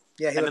April.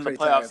 Yeah, he and looked in the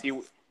playoffs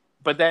tired.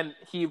 But then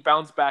he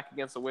bounced back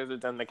against the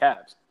Wizards and the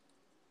Cavs.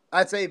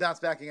 I'd say he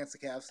bounced back against the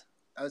Cavs.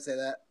 I would say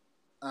that.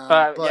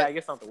 But yeah, I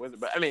guess not the Wizards,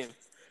 but I mean.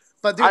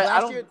 But dude,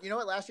 last year, you know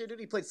what? Last year, dude,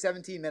 he played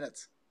 17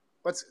 minutes.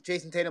 What's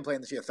Jason Tatum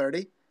playing this year?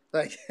 30?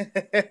 Like,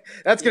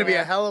 that's gonna be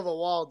a hell of a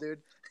wall, dude.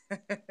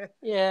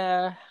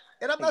 Yeah.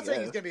 And I'm not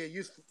saying he's gonna be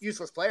a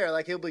useless player.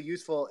 Like, he'll be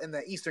useful in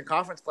the Eastern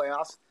Conference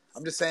playoffs.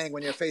 I'm just saying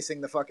when you're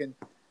facing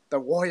the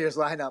Warriors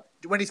lineup,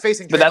 when he's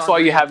facing. But that's why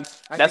you have.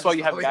 That's why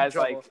you have guys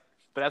like.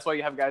 But that's why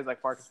you have guys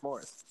like Marcus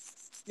Morris.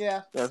 Yeah. You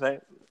know what I'm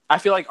saying? I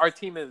feel like our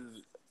team is.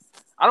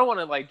 I don't want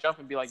to like jump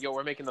and be like, yo,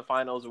 we're making the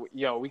finals.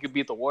 Yo, we could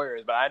beat the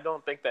Warriors, but I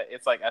don't think that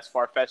it's like as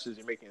far fetched as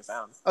you're making it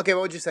sound. Okay,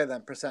 what would you say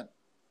then? Percent.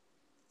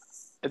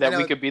 That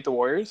we could beat the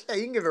Warriors? Yeah,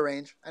 you can give a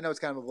range. I know it's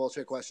kind of a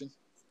bullshit question.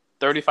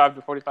 35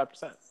 to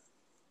 45%.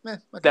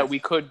 Okay. That we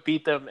could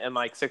beat them in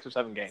like 6 or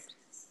 7 games.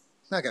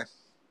 Okay.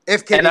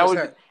 If KD was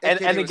hurt.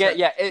 And again,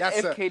 yeah,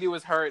 if KD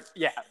was hurt,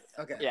 yeah.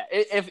 Okay. Yeah,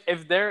 if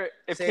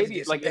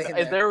KD like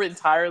if they're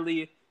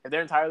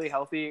entirely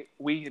healthy,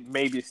 we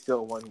maybe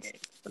still one game,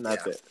 and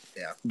that's it.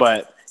 Yeah.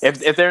 But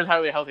if they're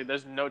entirely healthy,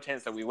 there's no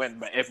chance that we win.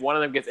 But if one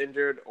of them gets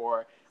injured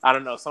or I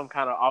don't know, some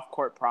kind of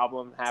off-court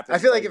problem happens, I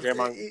feel like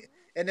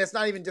and it's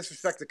not even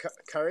disrespect to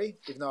Curry,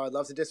 even though I'd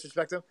love to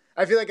disrespect him.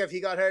 I feel like if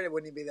he got hurt, it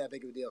wouldn't be that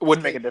big of a deal. It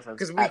wouldn't make a difference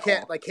because we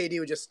can't. Like KD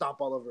would just stomp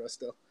all over us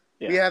still.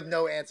 Yeah. We have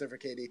no answer for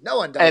KD. No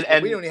one does.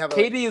 And we don't even have.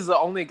 KD is the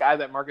only guy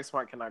that Marcus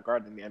Smart cannot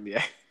guard in the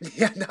NBA.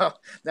 Yeah.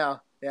 No.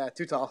 Yeah.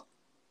 Too tall.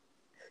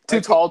 Too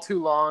tall,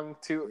 too long,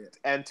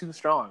 and too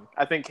strong.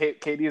 I think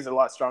KD is a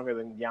lot stronger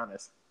than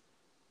Giannis.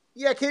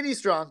 Yeah, KD's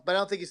strong, but I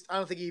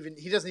don't think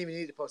he doesn't even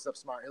need to post up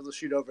Smart. He'll just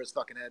shoot over his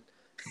fucking head.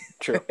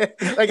 True.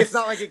 Like it's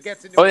not like it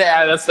gets into. Oh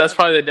yeah, that's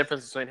probably the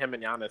difference between him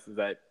and Giannis is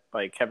that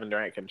like Kevin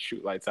Durant can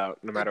shoot lights out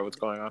no matter what's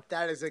going on.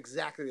 That is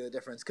exactly the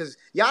difference because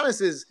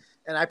Giannis is,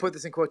 and I put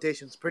this in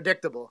quotations,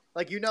 predictable.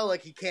 Like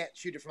like he can't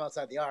shoot it from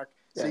outside the arc,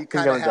 so you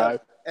kind of have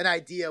an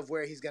idea of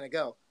where he's gonna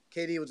go.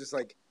 KD will just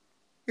like,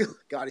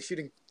 God, he's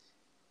shooting.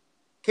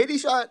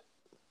 KD shot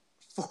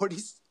 40.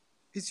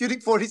 He's shooting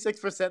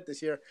 46%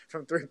 this year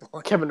from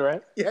 3-point. Kevin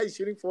Durant? Yeah, he's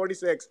shooting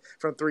 46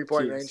 from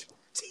 3-point range.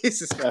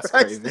 Jesus Christ.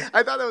 Crazy.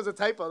 I thought that was a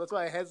typo. That's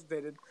why I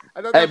hesitated.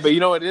 But you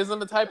know what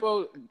isn't a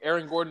typo?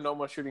 Aaron Gordon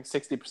almost shooting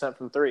 60%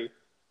 from 3.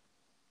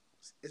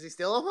 Is he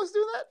still almost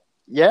doing that?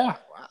 Yeah.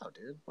 Wow,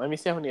 dude. Let me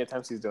see how many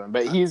attempts he's doing.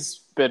 But he's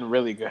been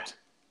really good.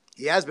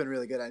 He has been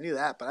really good. I knew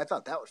that, but I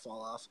thought that would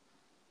fall off.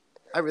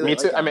 I really Me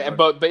too. I mean,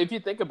 but if you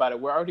think about it,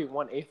 we're already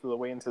 1/8 of the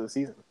way into the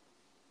season.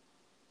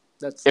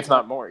 If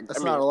not more.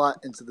 That's not a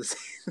lot into the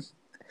season.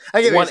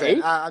 I get what you're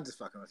saying. I'm just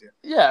fucking with you.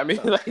 Yeah, I mean,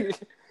 like...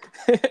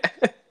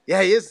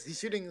 Yeah, he is. He's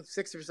shooting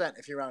 60%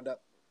 if you round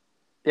up.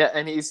 Yeah,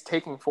 and he's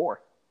taking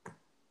 4.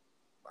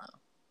 Wow.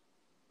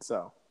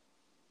 So,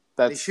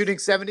 he's shooting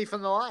 70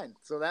 from the line,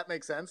 so that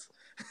makes sense.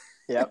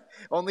 Yep.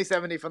 Only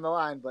 70 from the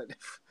line, but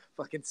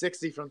fucking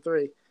 60 from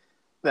 3.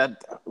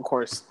 That, of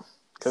course,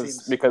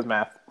 because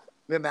math.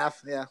 Yeah,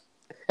 math, yeah.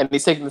 And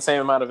he's taking the same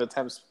amount of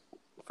attempts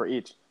for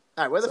each.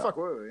 All right, where the fuck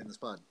were we in this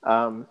pod?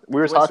 We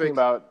were talking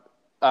about.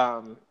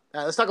 All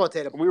right, let's talk about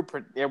Tatum. We were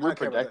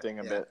projecting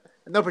a bit.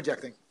 No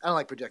projecting. I don't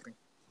like projecting.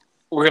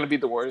 We're gonna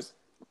beat the Warriors.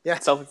 Yeah,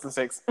 Celtics in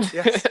 6.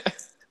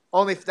 Yes.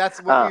 Only that's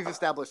what we've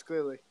established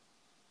clearly.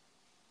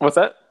 What's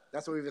that?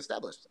 That's what we've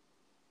established.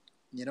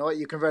 You know what?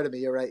 You converted me.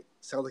 You're right.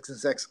 Celtics in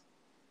 6.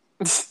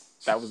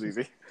 That was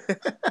easy.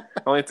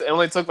 It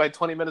only took like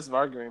 20 minutes of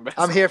arguing. But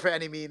I'm here for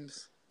any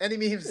memes. Any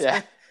memes.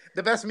 Yeah.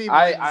 The best meme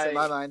in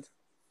my mind.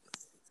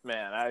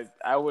 Man,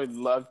 I would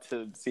love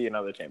to see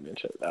another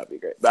championship. That would be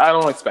great. But I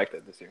don't expect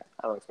it this year.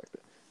 I don't expect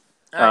it.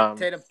 All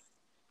right,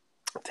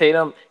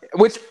 Tatum.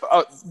 Which,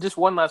 just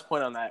one last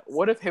point on that.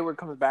 What if Hayward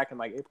comes back in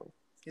like April?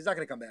 He's not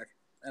going to come back.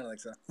 I don't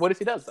think so. What if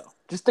he does, though?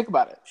 Just think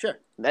about it. Sure.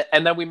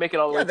 And then we make it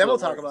all the way to then we'll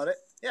talk about it.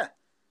 Yeah.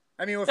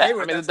 I mean, with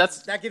Hayward,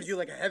 that gives you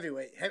like a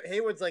heavyweight.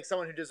 Hayward's like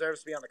someone who deserves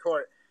to be on the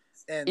court.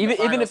 And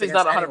even if he's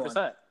not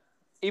 100%.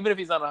 Even if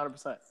he's not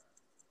 100%.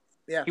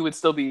 Yeah. He would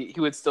still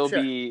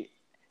be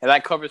and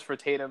that covers for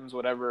Tatum's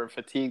whatever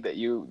fatigue that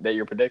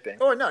you're predicting.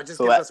 Oh no, it just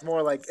gives us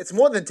more like it's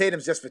more than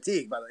Tatum's just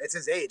fatigue, by the way. It's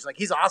his age. Like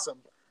he's awesome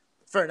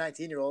for a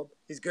 19-year-old.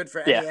 He's good for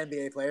any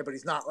NBA player, but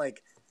he's not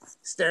like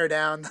stare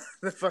down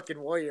the fucking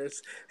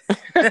Warriors.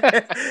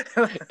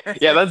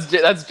 Yeah,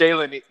 that's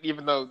Jalen,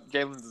 even though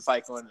Jalen's a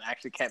psycho and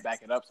actually can't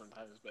back it up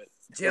sometimes, but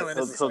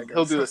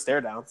he'll do the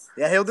stare down.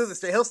 Yeah,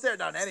 he'll stare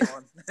down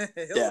anyone.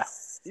 Yeah.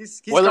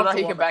 He's whether or not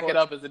he can back it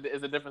up is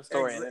a different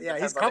story. Yeah,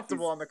 he's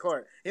comfortable on the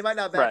court. He might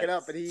not back it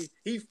up, but he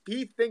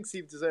thinks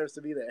he deserves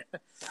to be there.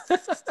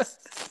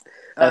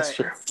 That's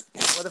true.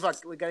 What the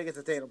fuck? We gotta get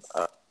to Tatum.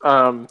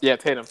 Yeah,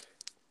 Tatum.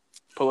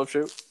 Pull up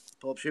shoot.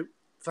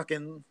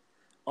 Fucking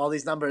all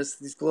these numbers,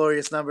 these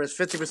glorious numbers.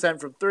 50%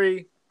 from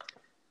 3.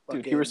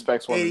 Dude, he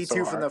respects women 82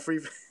 so from the free.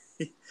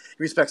 He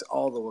respects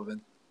all the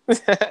women,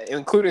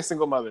 including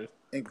single mothers,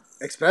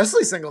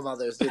 especially single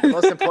mothers. Dude, the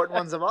most important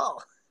ones of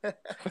all.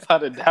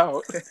 Without a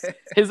doubt.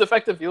 His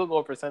effective field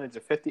goal percentage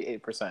of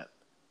 58%.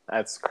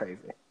 That's crazy.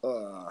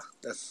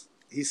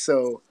 He's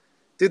so...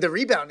 Dude, the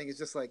rebounding is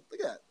just like,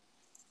 look at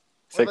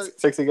that.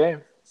 6 a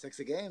game. 6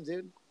 a game,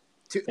 dude.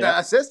 The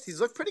assist, he's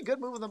looked pretty good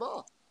moving the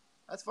ball.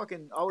 That's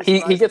fucking always.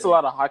 He gets a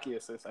lot of hockey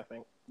assists, I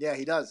think. Yeah,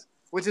 he does,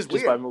 which is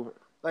just weird. By moving.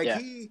 Like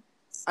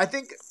I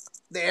think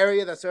the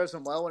area that serves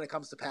him well when it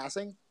comes to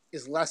passing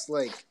is less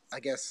like, I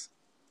guess,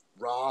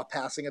 raw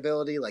passing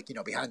ability, like,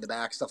 behind the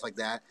back, stuff like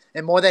that,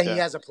 and more that he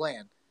has a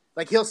plan.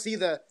 Like, he'll see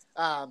the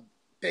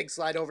big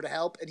slide over to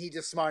help, and he's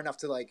just smart enough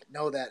to, like,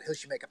 know that he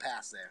should make a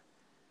pass there.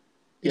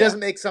 He doesn't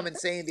make some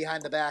insane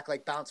behind the back,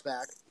 like, bounce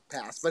back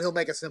pass, but he'll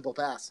make a simple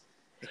pass.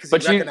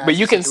 But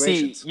you can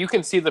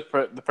see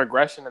the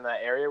progression in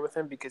that area with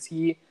him, because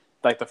he,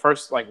 like, the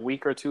first, like,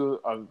 week or two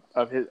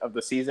of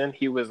the season,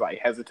 he was, like,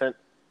 hesitant.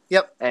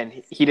 Yep.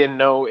 And he didn't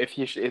know if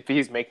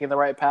he's making the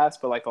right pass,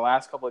 but, like, the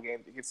last couple of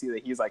games, you can see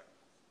that he's, like,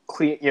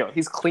 clean.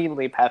 He's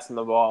cleanly passing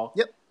the ball.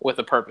 Yep. With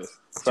a purpose.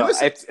 So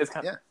it's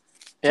kind of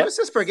 2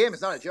 assists per game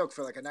is not a joke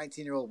for, like, a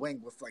 19-year-old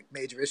wing with, like,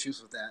 major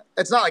issues with that.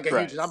 It's not like a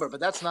huge number,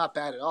 but that's not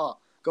bad at all.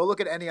 Go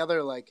look at any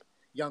other, like,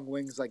 young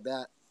wings like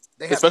that.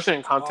 Especially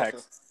in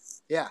context.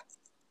 Yeah.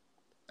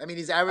 I mean,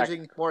 he's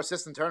averaging more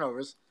assists than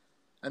turnovers.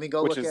 I mean,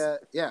 go look at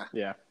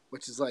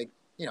which is like,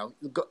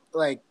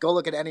 go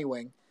look at any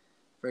wing.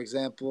 For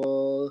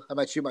example, I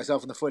might shoot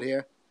myself in the foot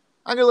here.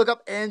 I'm gonna look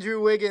up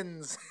Andrew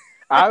Wiggins.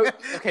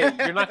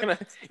 You're not gonna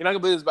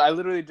believe this, but I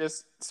literally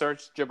just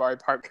searched Jabari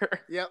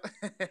Parker. Yep.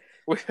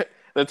 With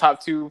the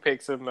top 2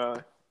 picks in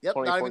the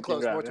 2014 not even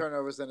close. draft. More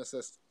turnovers than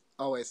assists.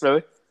 Always.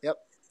 Really? Yep.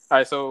 All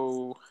right,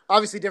 so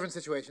obviously different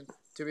situation.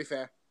 To be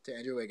fair to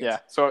Andrew Wiggins. Yeah.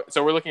 So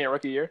we're looking at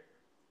rookie year.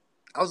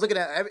 I was looking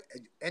at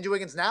Andrew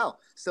Wiggins now.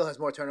 Still has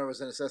more turnovers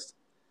than assists.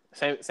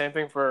 Same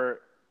thing for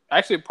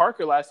actually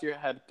Parker last year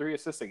had 3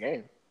 assists a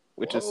game,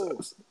 which is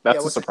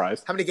a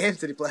surprise. How many games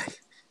did he play?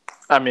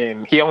 I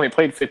mean, he only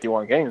played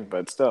 51 games,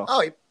 but still.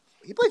 Oh,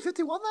 he played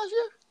 51 last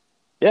year?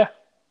 Yeah.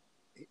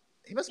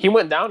 He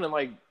went down in,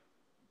 like,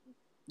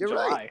 You're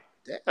July. Right.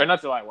 Or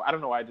not July. I don't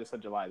know why I just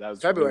said July. That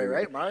was February,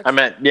 right? March? I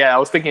meant, I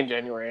was thinking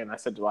January and I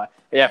said July.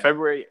 Yeah,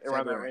 February,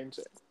 around that range.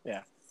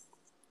 Yeah.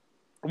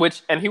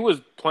 And he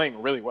was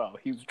playing really well.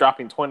 He was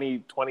dropping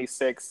 20,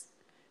 26,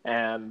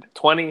 and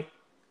 20,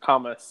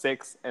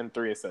 6, and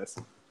 3 assists.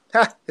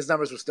 His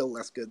numbers were still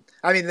less good.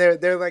 I mean,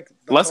 they're like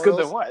less good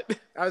than what?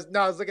 I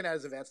was looking at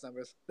his advanced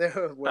numbers.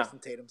 They're worse than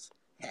Tatum's.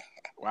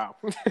 Wow.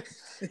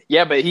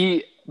 Yeah,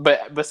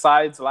 but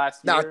besides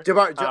last year,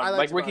 I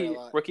like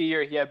rookie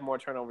year, he had more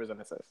turnovers than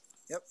assists.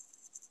 Yep.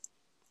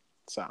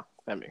 So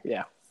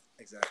yeah.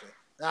 Exactly.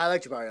 I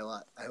like Jabari a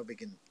lot. I hope he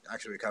can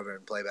actually recover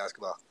and play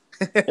basketball.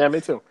 Yeah,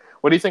 me too.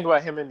 What do you think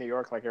about him in New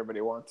York? Like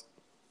everybody wants.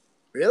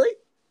 Really?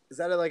 Is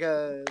that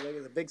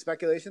a big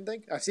speculation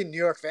thing? I've seen New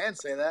York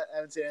fans say that. I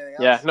haven't seen anything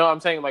else. Yeah, no, I'm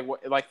saying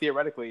like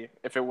theoretically,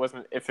 if it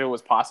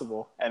was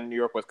possible and New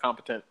York was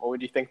competent, what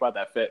would you think about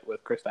that fit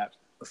with Kristaps?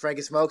 With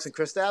Frankie Smokes and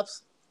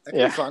Kristaps? That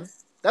could be fun.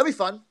 That'd be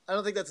fun. I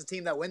don't think that's a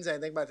team that wins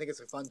anything, but I think it's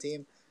a fun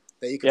team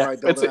that you can probably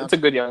build around. It's a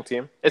good young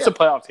team. It's a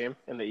playoff team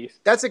in the East.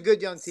 That's a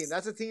good young team.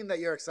 That's a team that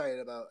you're excited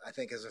about, I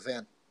think, as a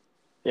fan.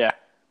 Yeah.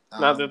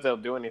 Not that they'll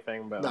do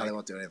anything, but they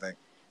won't do anything.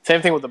 Same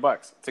thing with the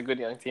Bucks. It's a good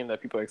young team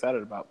that people are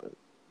excited about, but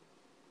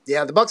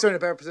yeah, the Bucks are in a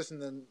better position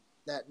than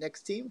that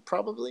Knicks team,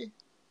 probably.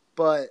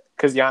 But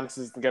because Giannis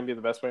is going to be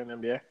the best player in the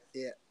NBA.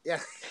 Yeah.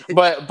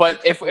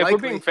 But if we're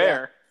being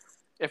fair,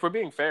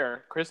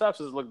 Kristaps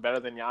has looked better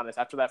than Giannis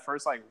after that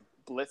first like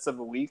blitz of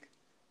a week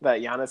that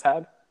Giannis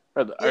had,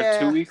 or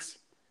 2 weeks.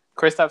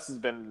 Kristaps has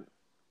been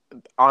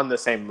on the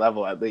same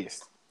level at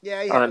least.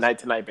 Yeah, on a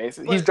night-to-night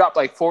basis. He's dropped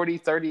like 40,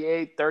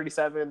 38,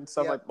 37,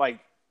 something like.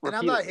 And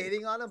I'm not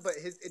hating on him, but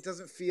it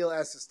doesn't feel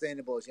as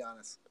sustainable as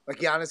Giannis. Like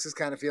Giannis just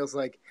kind of feels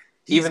like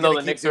even though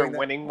the Knicks are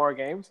winning more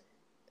games.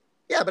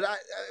 Yeah, but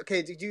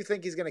do you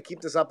think he's going to keep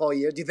this up all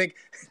year? Do you think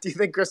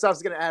Kristaps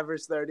is going to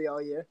average 30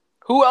 all year?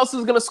 Who else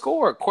is going to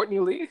score? Courtney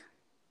Lee?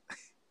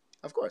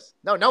 Of course.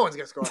 No one's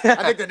going to score.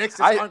 I think the Knicks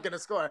just aren't going to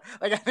score.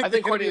 Like I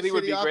think Courtney Lee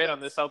would be great on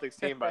this Celtics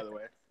team, by the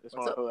way. Just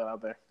want to throw that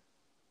out there.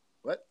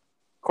 What?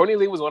 Courtney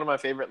Lee was one of my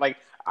favorite. Like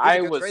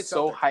I was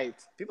so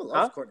hyped. People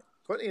love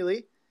Courtney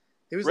Lee.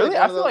 He was really?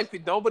 I feel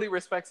like nobody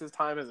respects his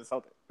time as a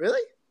Celtic.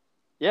 Really?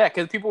 Yeah,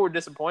 because people were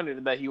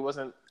disappointed that he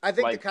wasn't. I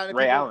think like the kind of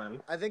Ray people,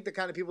 Allen. I think the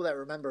kind of people that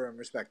remember him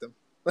respect him.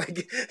 Like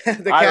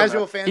the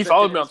casual fans. He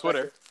followed me on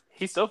Twitter. Him.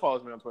 He still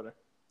follows me on Twitter.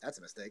 That's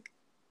a mistake.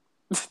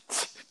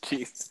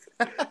 Jeez.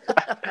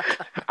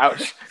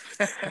 Ouch.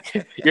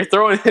 You're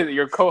throwing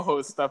your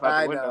co-host stuff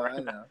out the window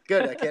right now.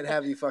 Good. I can't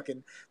have you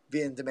fucking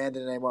being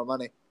demanded any more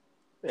money.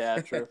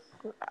 Yeah, true.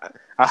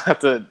 I'll have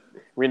to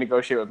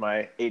renegotiate with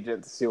my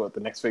agent to see what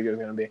the next figure is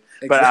going to be.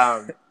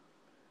 Exactly.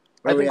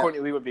 But I think Courtney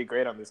Lee would be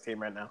great on this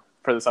team right now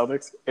for the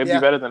Celtics. It'd be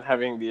better than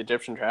having the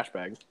Egyptian trash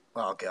bag.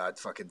 Oh, God.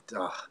 Fucking.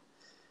 Can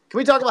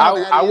we talk about how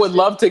bad I would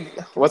love to.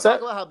 What's that?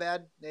 Talk about how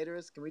bad Nader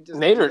is? Can we just.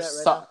 Nader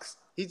sucks.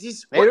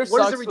 What is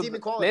the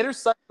redeeming quality? Nader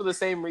sucks for the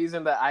same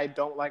reason that I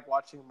don't like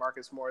watching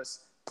Marcus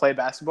Morris play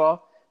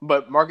basketball,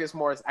 but Marcus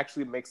Morris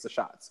actually makes the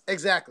shots.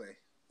 Exactly.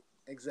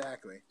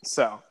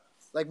 So.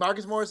 Like,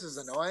 Marcus Morris is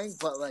annoying,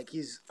 but, like,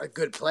 he's a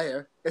good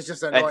player. It's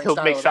just an annoying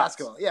style of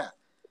basketball. Yeah.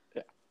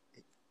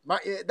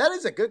 That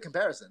is a good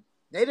comparison.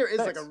 Nader is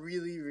like a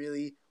really,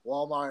 really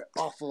Walmart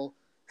awful,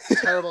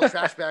 terrible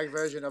trash bag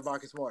version of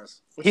Marcus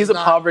Morris. He's an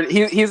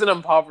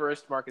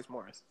impoverished Marcus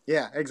Morris.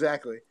 Yeah,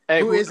 exactly.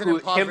 Who is an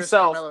impoverished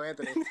himself. Carmelo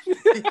Anthony?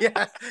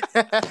 Yeah.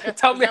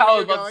 Tell me how I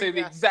was about to say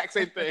the exact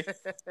same thing.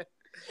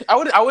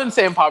 I wouldn't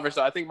say impoverished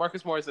though. I think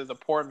Marcus Morris is a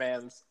poor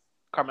man's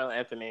Carmelo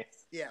Anthony.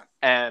 Yeah.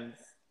 And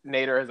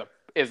Nader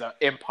is a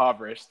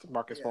impoverished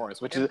Marcus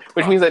Morris, which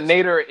means that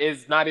Nader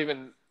is not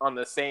even on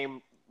the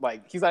same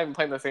he's not even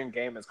playing the same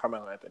game as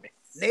Carmelo Anthony.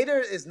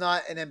 Nader is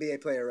not an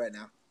NBA player right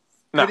now.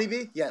 No. Could he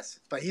be? Yes,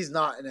 but he's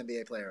not an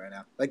NBA player right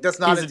now. That's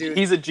not a dude.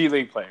 He's a G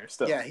League player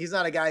still. Yeah, he's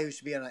not a guy who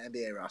should be on an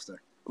NBA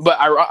roster. But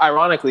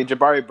ironically,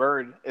 Jabari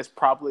Bird is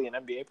probably an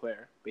NBA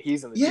player, but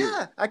he's in the G League.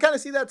 Yeah, I kind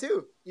of see that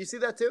too. You see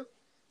that too?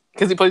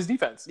 Because he plays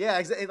defense. Yeah,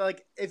 exactly.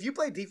 If you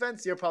play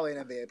defense, you're probably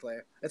an NBA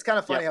player. It's kind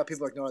of funny how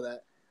people ignore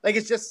that.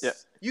 It's just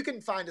you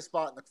can find a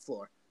spot on the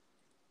floor.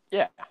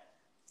 Yeah,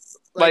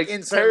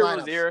 in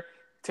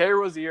Terry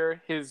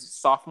Rozier, his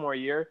sophomore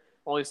year,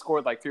 only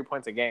scored 3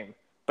 points a game,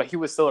 but he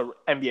was still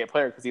an NBA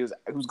player because he was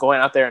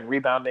going out there and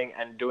rebounding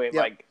and doing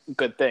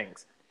good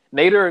things.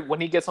 Nader, when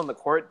he gets on the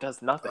court,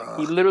 does nothing.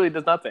 He literally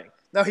does nothing.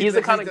 No, he's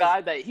the kind of guy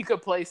that he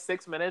could play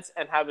 6 minutes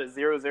and have a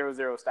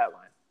 0-0-0 stat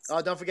line.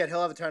 Oh, don't forget,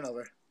 he'll have a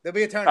turnover. There'll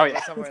be a turnover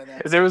somewhere in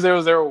there.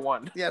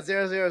 0-0-0-1. Yeah,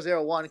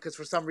 0-0-0-1, because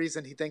for some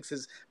reason he thinks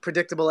his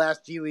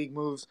predictable-ass G League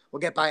moves will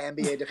get by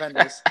NBA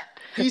defenders.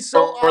 He's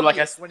so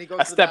obvious when he goes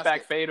to the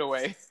step-back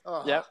fadeaway.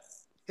 Oh. Yep.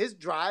 His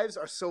drives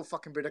are so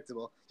fucking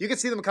predictable. You can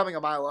see them coming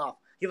a mile off.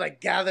 He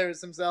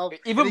gathers himself.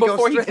 Even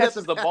before he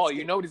catches the ball,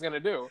 you know what he's going to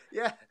do.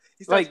 Yeah.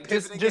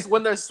 Just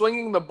when they're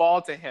swinging the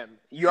ball to him,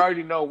 you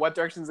already know what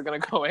directions are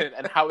going to go in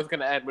and how it's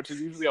going to end, which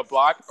is usually a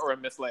block or a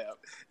missed layup.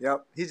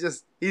 Yep.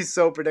 He's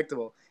so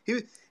predictable.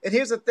 And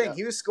here's the thing. Yeah.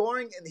 He was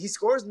scoring, and he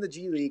scores in the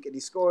G League, and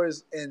he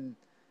scores in,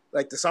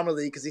 the Summer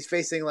League because he's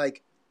facing,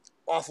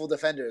 awful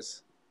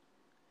defenders.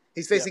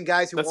 He's facing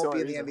guys who won't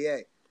be in the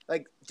NBA.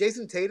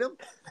 Jason Tatum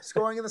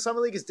scoring in the Summer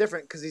League is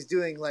different because he's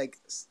doing,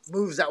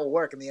 moves that will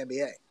work in the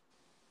NBA.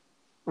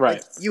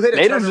 Right. You hit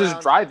Nader's just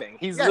driving.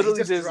 He's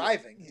literally just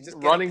driving. He's just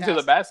running to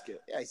the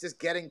basket. Yeah, he's just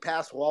getting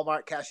past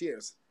Walmart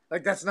cashiers.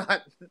 That's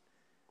not.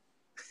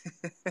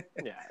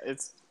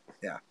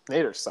 Yeah.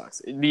 Nader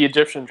sucks. The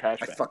Egyptian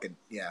trash bag.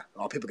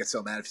 Oh, people get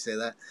so mad if you say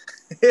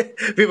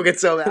that. People get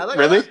so mad.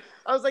 Really?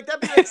 I was that'd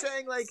be like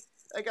saying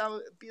I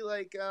would be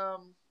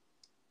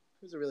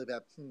who's a really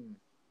bad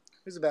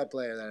who's a bad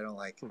player that I don't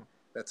like?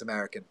 That's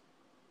American.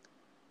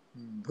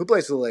 Who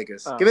plays for the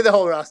Lakers? Give me the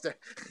whole roster.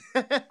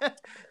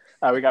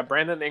 We got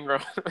Brandon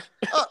Ingram.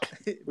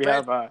 We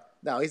have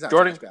no, he's not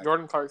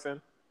Jordan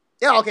Clarkson.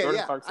 Yeah, okay,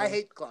 Clarkson. I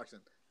hate Clarkson.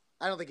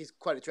 I don't think he's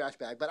quite a trash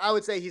bag, but I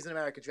would say he's an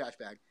American trash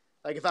bag.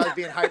 If I was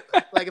being hype,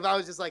 if I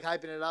was just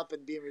hyping it up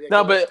and being ridiculous.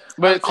 No,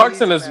 but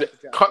Clarkson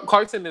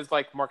is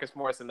like Marcus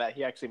Morris in that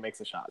he actually makes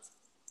the shots.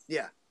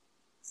 Yeah.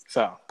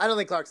 So I don't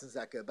think Clarkson's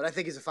that good, but I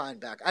think he's a fine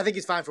back. I think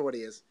he's fine for what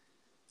he is.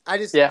 I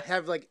just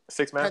have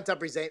pent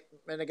up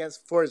resentment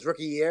for his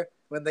rookie year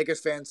when Lakers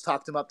fans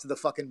talked him up to the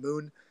fucking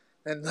moon,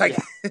 and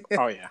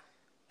oh yeah,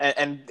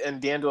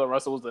 and D'Angelo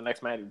Russell was the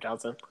next Magic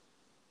Johnson.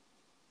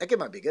 That kid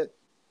might be good.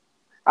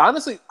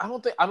 Honestly, I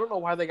don't know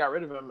why they got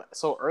rid of him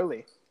so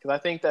early. Because I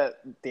think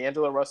that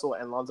D'Angelo Russell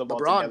and Lonzo Ball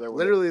together were...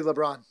 Literally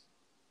LeBron.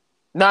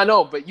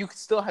 No, but you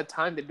still had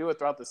time to do it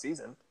throughout the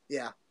season.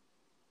 Yeah.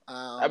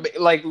 I mean,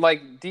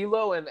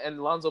 D'Lo and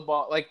Lonzo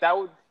Ball, that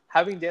would...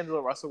 Having D'Angelo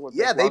Russell with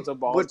Lonzo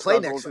Ball would play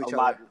next to each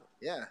other.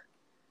 Yeah.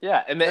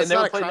 Yeah, and they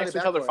would play next to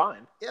each other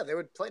fine. Yeah, they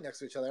would play next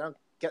to each other.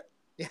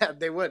 Yeah,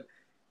 they would.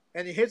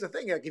 And here's the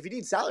thing. If you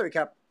need salary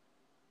cap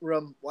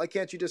room, why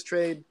can't you just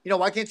trade...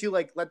 why can't you,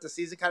 let the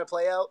season kind of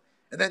play out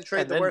and then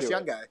trade the worst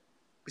young guy?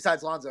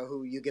 Besides Lonzo,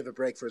 who you give a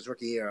break for his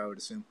rookie year, I would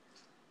assume.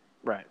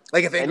 Right.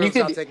 If Ingram's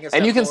not taking a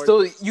step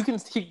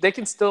they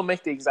can still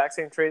make the exact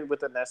same trade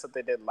with the Nets that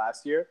they did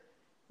last year,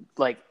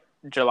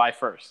 July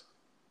 1st,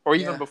 or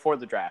even before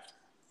the draft.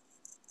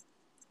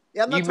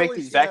 Yeah, you make the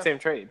exact same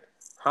trade,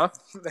 huh?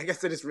 I guess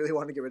they just really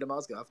want to get rid of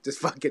Mozgov. Just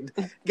fucking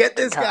get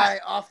this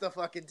guy off the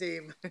fucking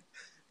team.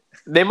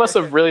 They must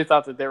have really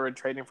thought that they were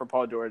trading for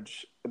Paul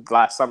George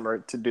last summer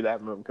to do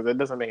that move because it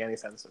doesn't make any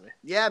sense to me.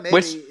 Yeah,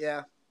 maybe.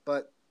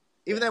 But.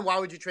 Even then, why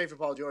would you trade for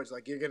Paul George?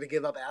 You're going to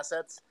give up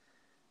assets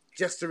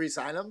just to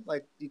re-sign him?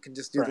 You can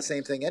just do the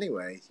same thing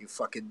anyway, you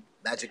fucking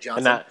Magic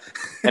Johnson.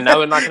 And now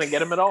they're not going to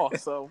get him at all,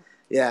 so...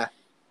 Yeah.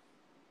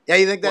 Yeah,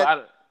 you think that...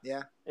 Well,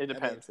 yeah. It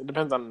depends. It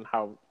depends on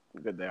how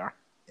good they are.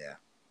 Yeah.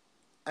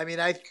 I mean,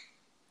 I think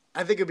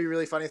it'd be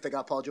really funny if they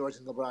got Paul George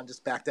and LeBron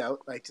just backed out.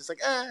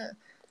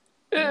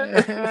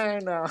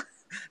 No.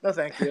 No,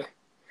 thank you.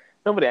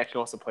 Nobody actually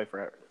wants to play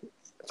for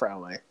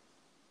LA.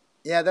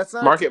 Yeah, that's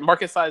not...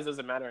 Market size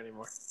doesn't matter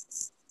anymore.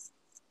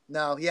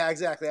 No, yeah,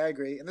 exactly. I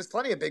agree. And there's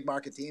plenty of big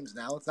market teams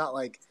now. It's not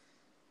LA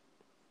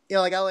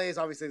is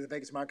obviously the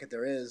biggest market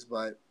there is,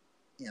 but,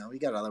 you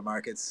got other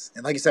markets.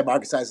 And like you said,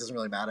 market size doesn't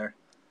really matter.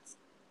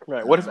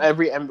 Right. What if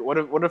NBA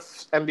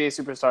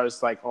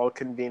superstars all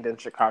convened in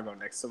Chicago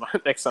next summer?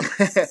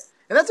 And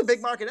that's a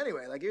big market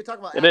anyway. You're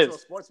talking about actual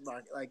sports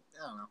market. I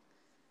don't know.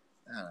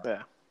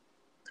 Yeah.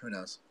 Who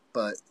knows?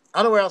 But I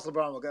don't know where else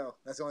LeBron will go.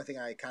 That's the only thing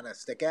I kind of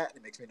stick at.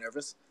 It makes me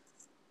nervous.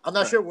 I'm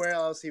not sure where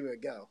else he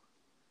would go.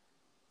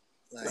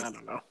 Like, I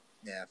don't know.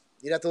 Yeah.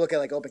 You'd have to look at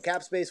like open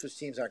cap space, which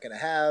teams aren't going to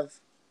have.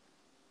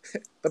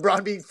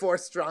 LeBron being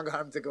forced strong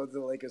arm to go to the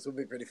Lakers would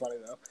be pretty funny,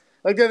 though.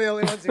 Like, they're the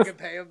only ones who can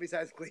pay him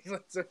besides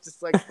Cleveland, so it's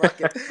just like, fuck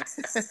it.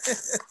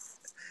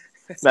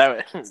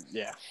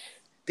 Yeah.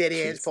 Danny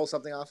Ainge pull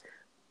something off.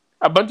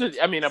 A bunch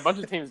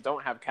of teams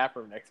don't have cap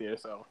room next year,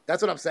 so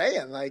that's what I'm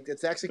saying. Like,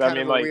 it's actually kind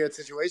of a weird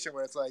situation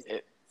where it's like,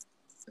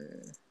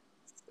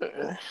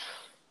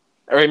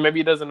 or maybe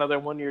he does another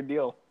 1-year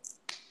deal.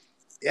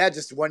 Yeah,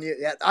 just 1 year.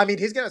 Yeah, I mean,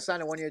 he's gonna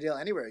sign a 1-year deal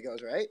anywhere he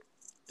goes, right?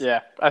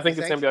 Yeah, I think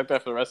it's gonna be like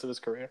that for the rest of his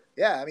career.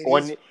 Yeah, I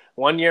mean,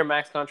 1 year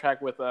max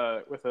contract with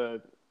a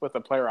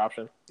player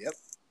option. Yep.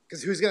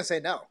 Because who's gonna say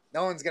no?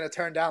 No one's gonna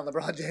turn down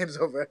LeBron James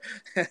over.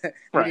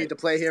 We need to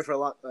play here for a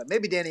lot.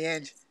 Maybe Danny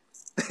Ainge.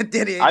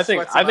 Danny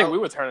Ainge. I think we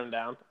would turn him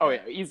down. Oh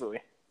yeah,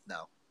 easily.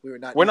 No, we were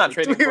not. We're not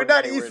trading. We were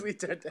not easily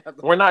turned down.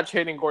 We're not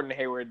trading Gordon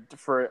Hayward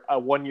for a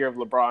 1 year of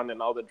LeBron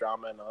and all the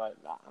drama and all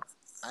that. Nah.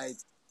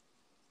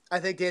 I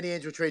think Danny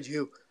Ainge would trade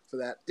you for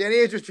that. Danny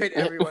Ainge would trade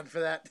everyone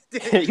for that.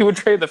 He would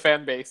trade the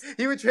fan base.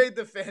 He would trade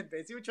the fan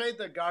base. He would trade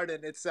the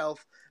Garden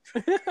itself for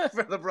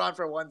LeBron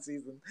for one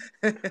season.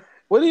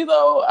 Would he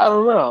though? I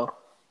don't know.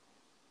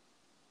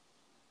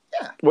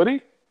 Yeah. Would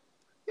he?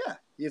 Yeah.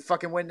 You'd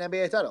fucking win an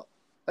NBA title.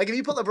 Like if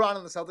you put LeBron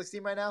on the Celtics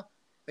team right now,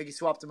 like you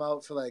swapped him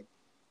out for like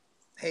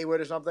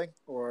Hayward or something,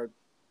 or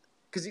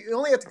because you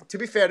only have to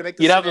be fair to make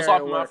the you'd have to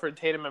swap him out for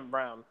Tatum and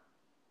Brown.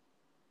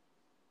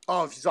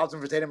 Oh, if you swapped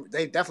him for Tatum,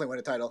 they definitely win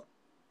a title.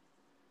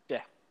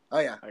 Yeah. Oh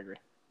yeah, I agree.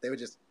 They'd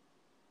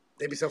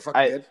be so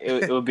fucking good.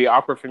 It would be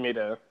awkward for me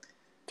to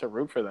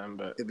root for them,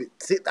 but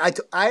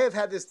I have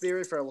had this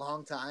theory for a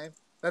long time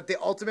that the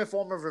ultimate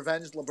form of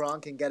revenge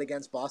LeBron can get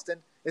against Boston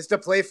is to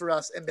play for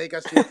us and make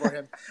us cheer for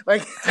him.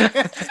 Like,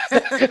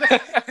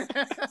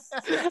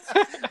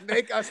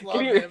 make us love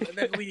him and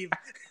then leave.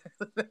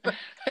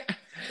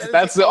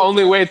 That's the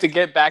only way to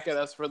get back at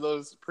us for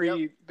those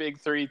pre-Big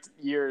 3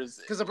 years.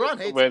 Because LeBron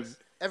hates us.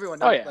 Everyone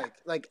knows. Oh, yeah.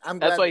 Like I'm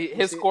glad. That's why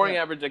his scoring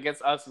average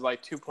against us is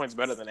like 2 points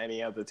better than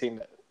any other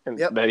team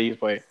that he's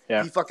played.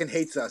 Yeah. He fucking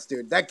hates us,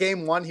 dude. That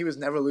game 1, he was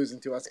never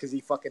losing to us because he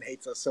fucking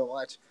hates us so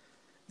much.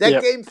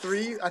 That game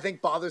 3, I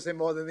think, bothers him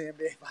more than the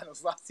NBA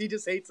Finals loss. He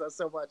just hates us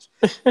so much.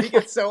 He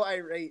gets so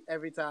irate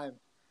every time.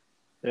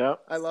 Yeah.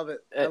 I love it.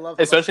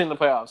 Especially in the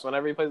playoffs.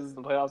 Whenever he plays in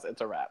the playoffs,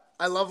 it's a wrap.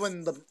 I love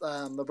when the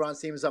LeBron's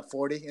team is up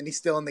 40 and he's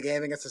still in the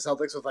game against the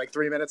Celtics with like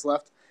 3 minutes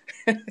left.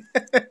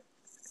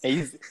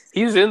 He's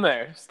in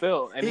there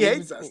still. And he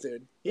hates us,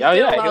 dude.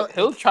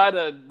 He'll try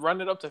to run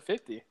it up to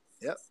 50.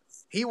 Yep.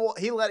 He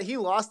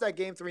lost that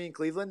game 3 in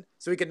Cleveland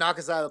so he could knock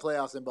us out of the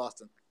playoffs in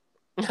Boston.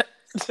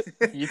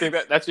 You think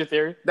that's your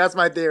theory? That's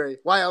my theory.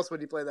 Why else would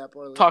he play that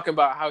poorly? Talking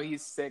about how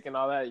he's sick and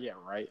all that. Yeah,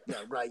 right. Yeah,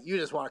 right. You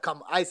just want to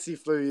come. I see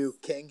through you,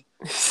 King.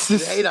 You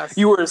hate us.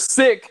 You were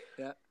sick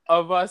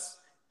of us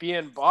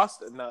being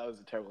Boston. No, that was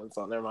a terrible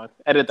insult. Never mind.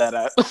 Edit that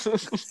out.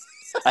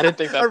 I didn't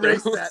think that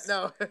Erase that.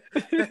 No.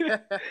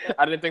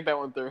 I didn't think that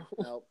one through.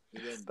 No,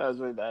 you didn't. That was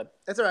really bad.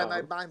 That's all right.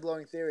 My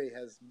mind-blowing theory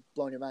has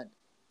blown your mind.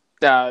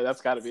 Yeah,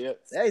 that's got to be it.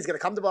 Yeah, he's going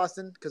to come to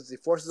Boston because he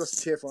forces us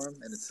to cheer for him,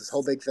 and it's this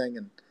whole big thing,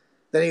 and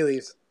then he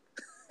leaves.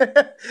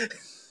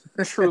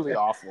 Truly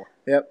awful.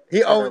 Yep.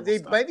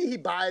 Maybe he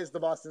buys the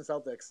Boston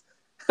Celtics.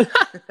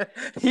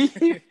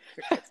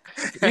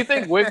 You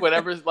think Wick would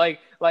ever like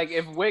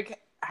if Wick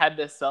had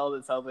to sell the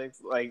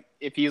Celtics, like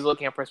if he's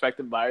looking at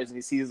prospective buyers and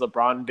he sees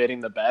LeBron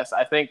bidding the best,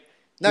 I think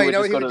you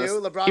know what he would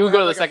do? LeBron he would go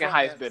to the second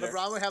highest bidder.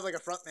 LeBron would have like a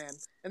front man,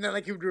 and then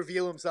like he would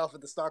reveal himself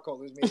at the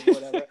stockholders meeting or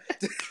whatever.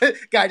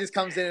 Guy just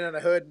comes in a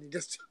hood and he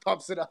just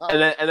pumps it up.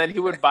 And then he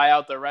would buy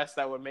out the rest.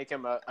 That would make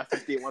him a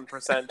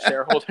 51%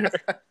 shareholder.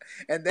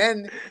 And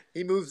then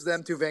he moves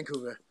them to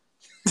Vancouver.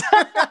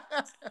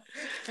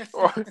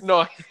 Or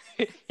no,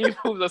 he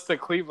moves us to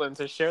Cleveland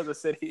to share the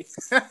city.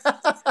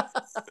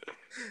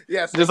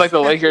 Yes, just like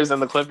the Lakers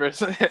and the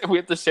Clippers, we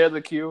have to share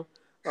the queue.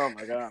 Oh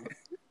my god.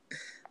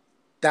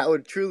 That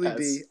would truly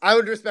be. I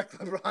would respect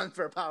LeBron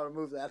for a power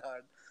move that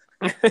hard.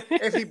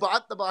 If he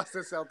bought the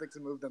Boston Celtics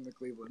and moved them to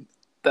Cleveland.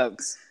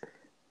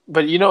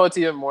 But you know what's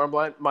even more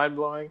mind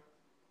blowing?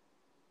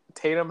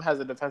 Tatum has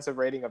a defensive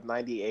rating of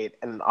 98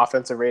 and an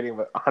offensive rating of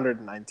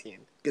 119.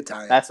 Good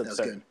time. That's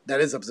absurd. Good.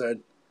 That is absurd.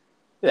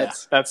 Yeah,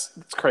 that's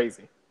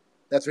crazy.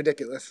 That's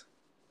ridiculous.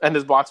 And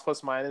his box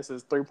plus minus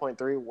is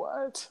 3.3.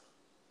 What?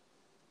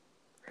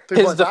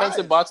 3. His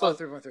defensive box plus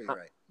 3.3. You're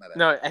right. My bad.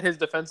 No, and his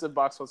defensive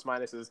box plus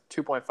minus is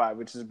 2.5,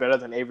 which is better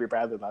than Avery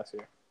Bradley last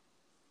year.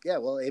 Yeah,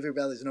 well, Avery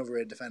Bradley's an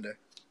overrated defender.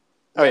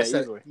 Oh yeah,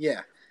 easily.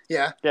 Yeah.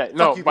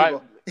 No, by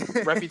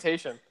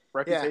reputation.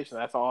 Reputation.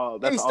 That's all.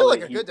 He's still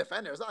like a good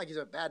defender. It's not like he's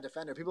a bad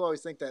defender. People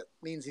always think that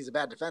means he's a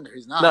bad defender.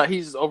 He's not. No,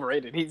 he's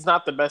overrated. He's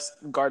not the best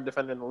guard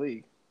defender in the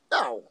league.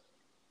 No,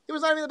 he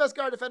was not even the best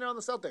guard defender on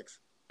the Celtics.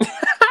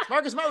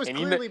 Marcus Smart was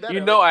clearly better.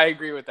 You know, I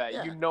agree with that.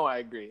 Yeah. You know, I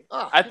agree.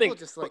 I think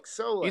just like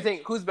so. Like, you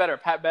think who's better,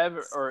 Pat Bev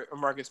or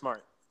Marcus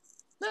Smart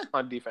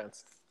on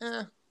defense?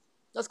 Yeah,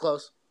 that's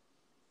close.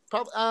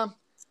 Probably.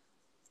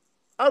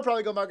 I would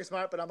probably go Marcus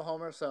Smart, but I'm a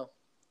homer, so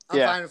I'm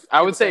fine. If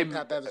I would say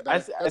Pat Bev is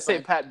better. I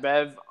say Pat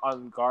Bev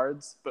on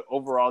guards, but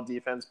overall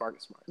defense,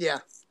 Marcus Smart. Yeah,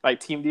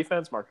 like team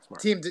defense, Marcus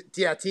Smart. Team.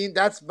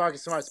 That's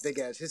Marcus Smart's big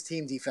edge. His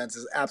team defense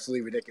is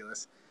absolutely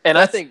ridiculous. And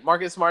I think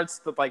Marcus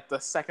Smart's the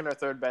second or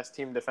third best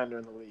team defender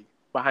in the league,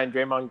 behind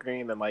Draymond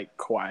Green and like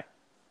Kawhi.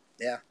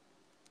 Yeah,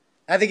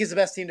 I think he's the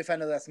best team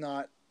defender that's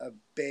not a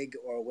big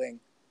or a wing.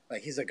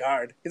 Like he's a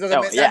guard.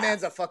 That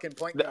man's a fucking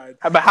point guard.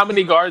 But how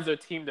many guards are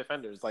team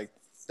defenders? Like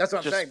that's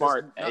what I'm saying.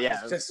 Smart.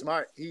 It's just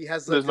smart. He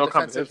has there's no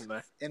competition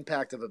there.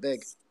 Impact of a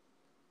big.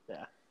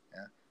 Yeah.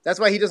 That's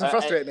why he doesn't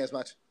frustrate me as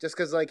much. Just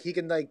because like he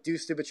can like do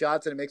stupid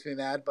shots and it makes me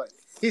mad, but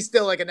he's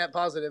still like a net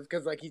positive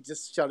because like he's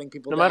just shutting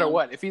people down. No matter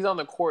what, if he's on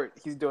the court,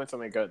 he's doing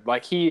something good.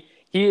 Like he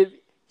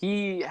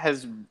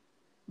has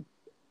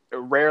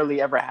rarely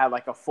ever had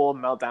like a full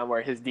meltdown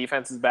where his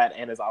defense is bad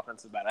and his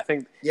offense is bad. I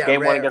think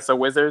game one against the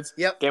Wizards.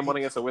 Game one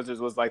against the Wizards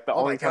was like the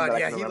only time that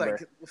I can remember.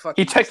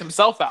 He checked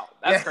himself out.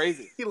 That's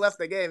crazy. He left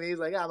the game. He's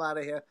like, I'm out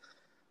of here.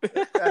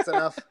 That's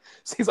enough.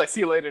 He's like, see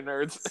you later,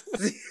 nerds.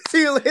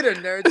 See you later,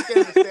 nerds. You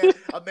can't understand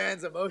a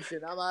man's emotion.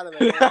 I'm out of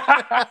there.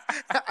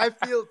 I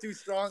feel too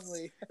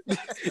strongly.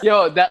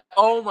 Yo,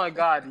 oh my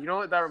God. You know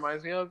what that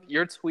reminds me of?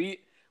 Your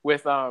tweet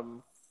with the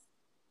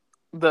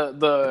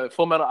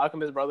Full Metal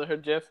Alchemist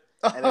Brotherhood gif.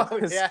 And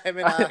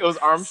it was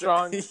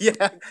Armstrong.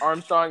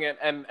 Armstrong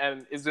and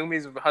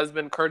Izumi's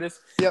husband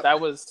Curtis. Yep. That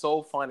was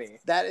so funny.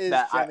 That is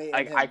Jemmy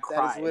and him. I cried.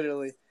 That is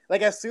literally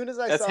like as soon as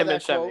I saw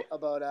that quote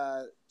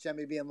about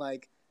Jemmy being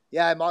like,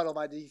 "Yeah, I model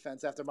my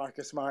defense after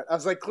Marcus Smart." I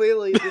was like,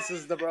 clearly this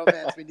is the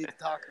bromance we need to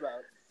talk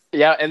about.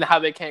 Yeah, and how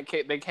they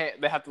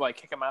have to like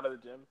kick him out of the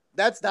gym.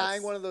 That's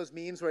one of those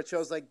memes where it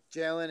shows like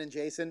Jalen and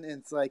Jason,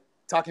 and it's like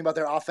talking about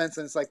their offense,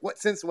 and it's like,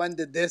 since when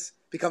did this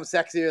become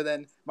sexier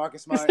than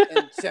Marcus Smart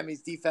and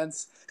Shemmy's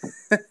defense?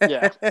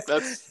 Yeah,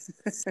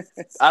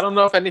 I don't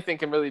know if anything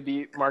can really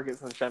beat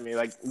Marcus and Shemmy.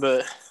 Like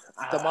the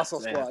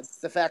muscle squad,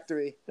 the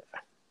factory.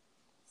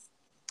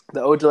 The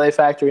Ojale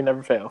factory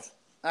never fails.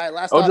 All right,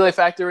 last Ojale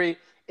factory.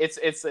 It's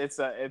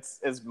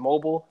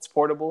mobile. It's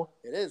portable.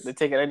 It is. They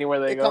take it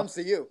anywhere they go. It comes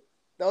to you.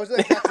 The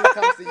Ojale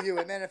factory comes to you.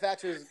 It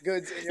manufactures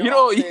goods. In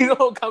your you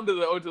don't come to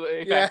the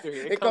Ojale factory.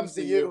 It comes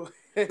to you.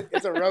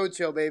 It's a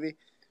roadshow, baby.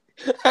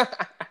 All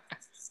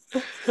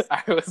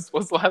right, what's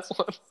the last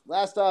one?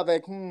 Last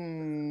topic.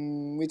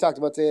 We talked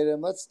about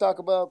Tatum. Let's talk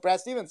about Brad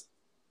Stevens,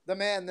 the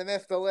man, the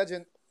myth, the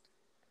legend.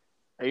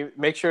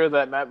 Make sure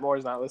that Matt Moore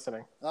is not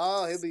listening.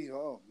 Oh, he'll be.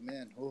 Oh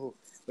man, ooh.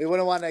 We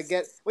wouldn't want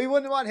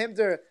him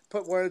to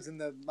put words in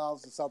the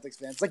mouths of Celtics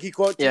fans. Like he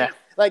quote. Yeah.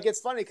 Like it's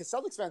funny because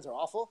Celtics fans are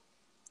awful,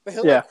 but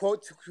he'll like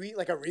quote tweet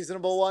like a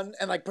reasonable one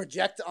and like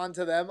project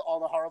onto them all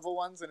the horrible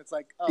ones, and it's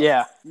like, oh,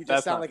 yeah, you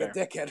just sound like a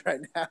dickhead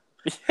right now.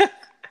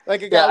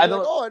 Like a guy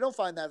like, I don't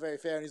find that very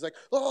fair, and he's like,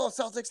 oh,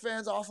 Celtics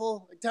fans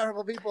awful, like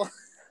terrible people.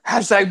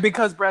 #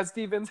 because Brad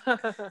Stevens.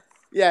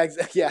 Yeah,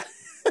 exactly. Yeah.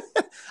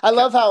 I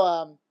love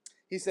how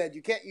he said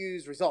you can't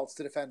use results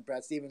to defend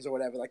Brad Stevens or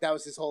whatever. Like that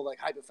was his whole like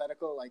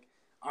hypothetical like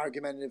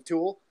argumentative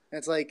tool, and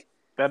it's like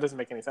that doesn't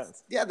make any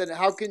sense. Yeah, then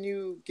how can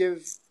you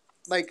give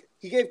like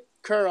he gave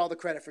Kerr all the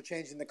credit for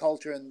changing the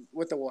culture and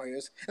with the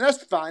Warriors, and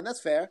that's fine, that's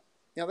fair.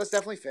 You know, that's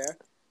definitely fair.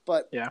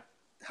 But yeah,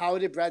 how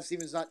did Brad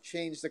Stevens not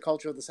change the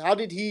culture of this? How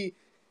did he,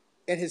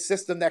 in his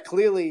system that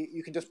clearly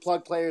you can just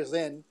plug players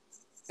in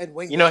and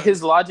win? You know,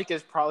 his logic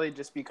is probably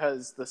just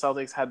because the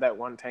Celtics had that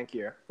one tank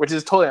year, which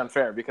is totally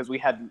unfair because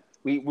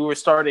we were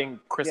starting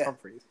Chris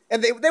Humphries,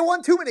 and they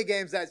won too many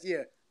games that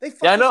year. They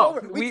fucked us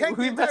over. We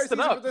messed it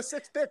up with the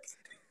 6th pick.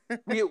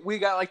 we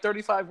got like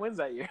 35 wins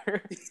that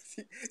year.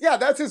 Yeah,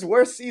 that's his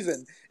worst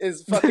season.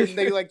 Is fucking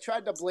they like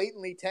tried to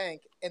blatantly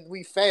tank and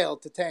we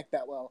failed to tank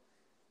that well.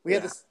 We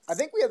had this. I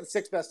think we had the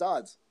 6th best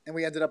odds, and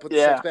we ended up with the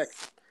 6th pick.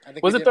 I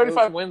think was it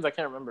 35 wins? I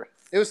can't remember.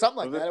 It was something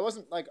like that. It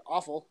wasn't like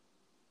awful.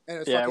 And it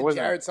was fucking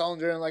Jared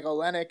Sullinger and like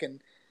Olenek and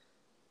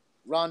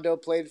Rondo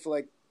played for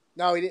like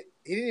he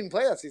didn't even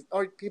play that season.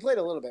 Or he played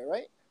a little bit,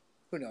 right?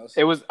 Who knows?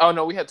 It was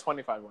we had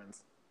 25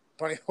 wins.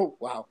 20. Oh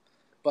wow,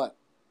 but.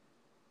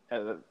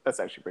 Yeah, that's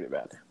actually pretty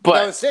bad. But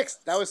that was 6.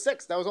 That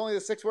was only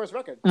the 6th worst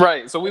record.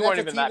 Right, so we weren't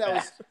even that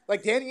bad.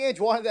 Like Danny Ainge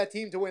wanted that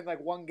team to win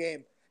like one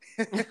game.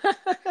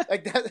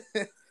 Like that.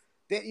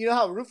 You know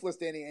how ruthless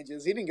Danny Ainge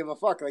is. He didn't give a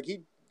fuck. Like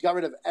he got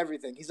rid of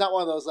everything. He's not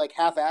one of those like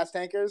half-ass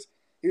tankers.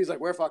 He was like,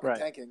 "We're fucking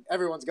tanking.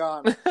 Everyone's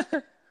gone.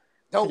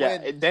 Don't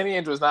win." Danny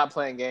Ainge was not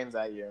playing games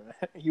that year.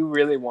 He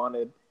really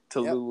wanted to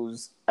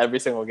lose every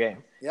single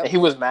game. Yep. And he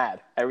was mad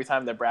every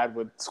time that Brad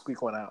would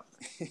squeak one out.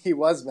 He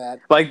was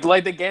mad. Like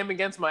the game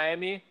against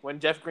Miami when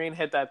Jeff Green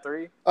hit that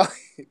 3.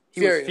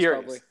 He was furious.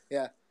 Probably.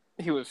 Yeah.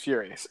 He was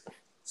furious.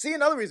 See,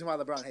 another reason why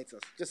LeBron hates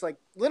us. Just like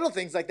little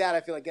things like that,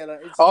 I feel like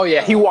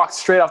he walked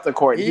straight off the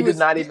court. He did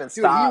not even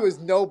stop. He was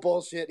no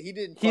bullshit. He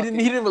didn't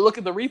even look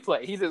at the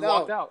replay. He just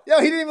walked out. Yeah,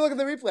 he didn't even look at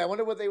the replay. I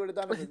wonder what they would have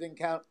done if it didn't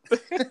count.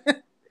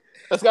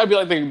 That's got to be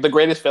like the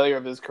greatest failure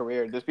of his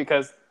career, just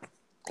because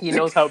He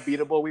knows how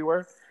beatable we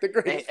were. The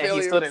greatest failure.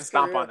 And he still didn't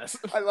stomp on us.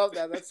 I love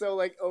that. That's so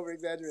like over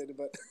exaggerated,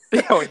 but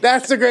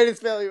that's the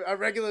greatest failure. A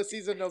regular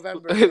season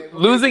November game.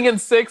 Losing in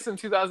 6 in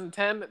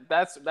 2010.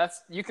 That's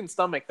you can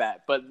stomach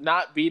that, but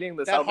not beating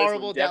the that Celtics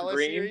horrible with Jeff Dallas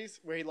Green series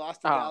where he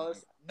lost to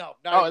Dallas. No,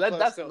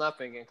 that's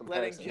nothing in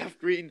comparison. Letting Jeff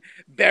Green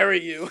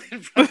bury you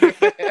in front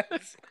of your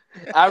fans.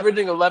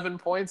 Averaging 11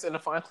 points in the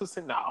finals.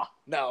 No,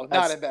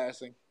 not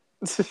embarrassing.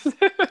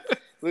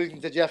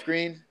 Losing to Jeff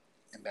Green,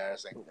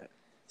 embarrassing.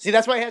 See,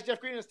 that's why he has Jeff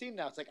Green on his team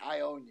now. It's like, I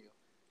own you.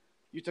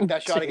 You took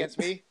that shot against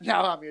me.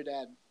 Now I'm your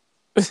dad.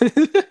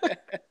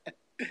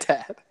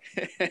 Dad.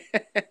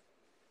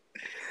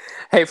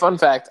 Hey, fun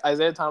fact.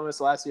 Isaiah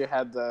Thomas last year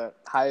had the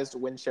highest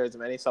win shares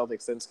of any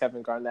Celtics since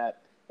Kevin Garnett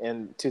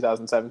in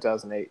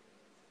 2007-2008.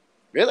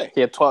 Really? He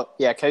had 12.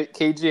 Yeah,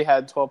 KG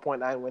had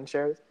 12.9 win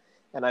shares,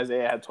 and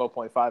Isaiah had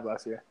 12.5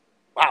 last year.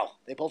 Wow.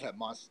 They both have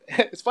months.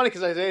 It's funny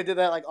because Isaiah did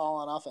that like all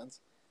on offense.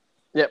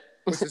 Yep.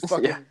 Which is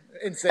fucking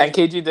insane. And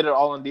KG did it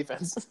all on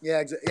defense.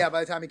 Yeah, yeah.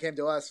 By the time he came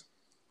to us.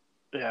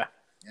 Yeah.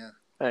 Yeah.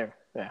 Anyway,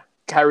 yeah.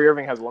 Kyrie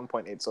Irving has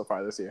 1.8 so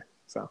far this year.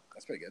 So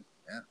that's pretty good.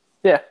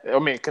 Yeah. Yeah. I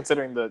mean,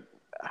 considering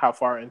how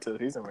far into the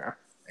season we are.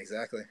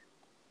 Exactly.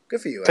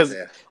 Good for you,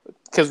 Isaiah.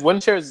 Because win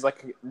shares is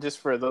like, just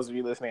for those of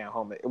you listening at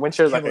home, win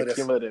shares is like a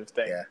cumulative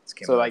thing. Yeah, it's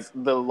cumulative. So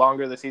like the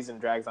longer the season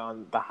drags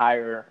on, the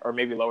higher or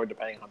maybe lower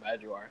depending on how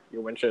bad you are,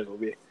 your win shares will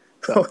be.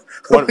 So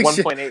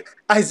 1.8.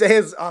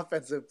 Isaiah's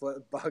offensive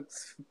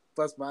bucks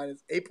plus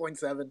minus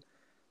 8.7.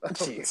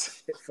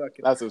 Jeez,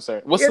 that's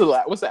absurd. What's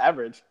the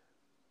average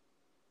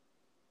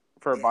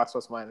for a box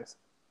plus minus?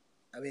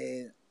 I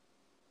mean,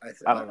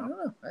 I don't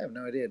know. I have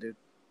no idea, dude.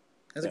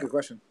 That's a good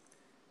question.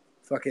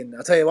 Fucking,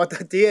 I'll tell you what.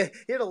 He had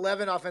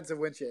 11 offensive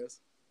win shares.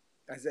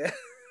 Isaiah.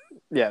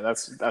 Yeah,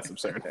 that's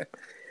absurd.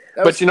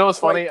 But you know what's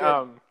funny?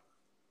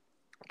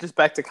 Just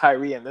back to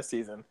Kyrie in this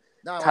season.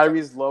 No,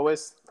 Kyrie's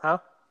lowest, huh?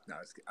 No,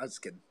 I was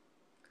just kidding.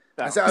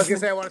 I was going to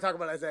say I want to talk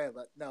about Isaiah,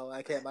 but no,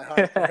 I can't. My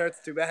heart hurts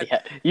too bad.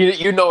 Yeah,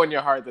 you know in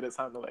your heart that it's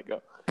time to let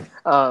go.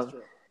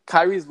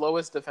 Kyrie's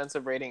lowest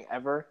defensive rating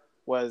ever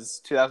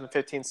was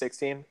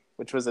 2015-16,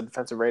 which was a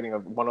defensive rating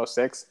of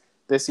 106.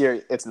 This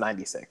year, it's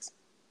 96.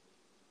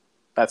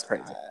 That's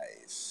crazy.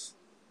 Nice.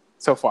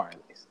 So far, at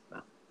least.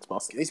 No,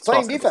 he's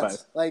playing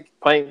defense. He's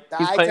playing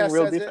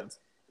real defense.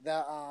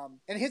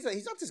 And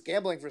he's not just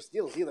gambling for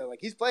steals either. Like,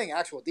 he's playing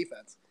actual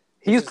defense.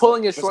 He's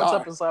pulling his shorts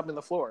up and slapping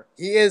the floor.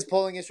 He is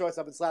pulling his shorts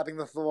up and slapping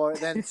the floor,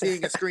 then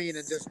seeing a screen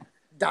and just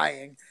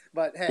dying.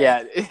 But hey.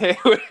 Yeah,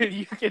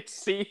 you can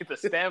see the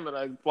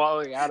stamina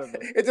falling out of him.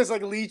 It just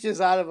like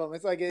leeches out of him.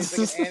 It's like an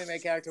anime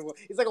character.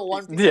 He's like a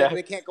One Piece. Yeah. Like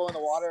they can't go in the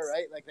water,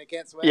 right? Like they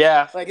can't swim.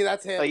 Yeah. Like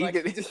that's him.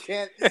 Like he just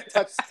can't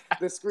touch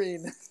the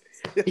screen.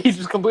 He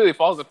just completely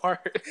falls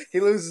apart. He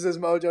loses his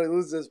mojo. He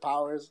loses his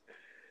powers.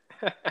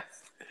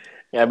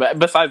 Yeah, but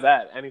besides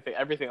that,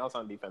 everything else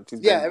on defense.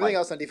 Everything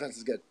else on defense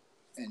is good.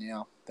 And,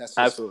 that's just,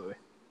 absolutely.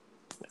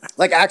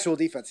 Like actual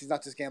defense. He's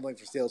not just gambling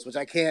for steals, which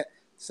I can't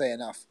say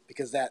enough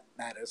because that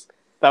matters.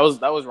 That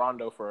was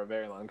Rondo for a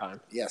very long time.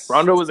 Yes.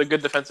 Rondo was a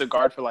good defensive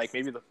guard for like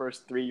maybe the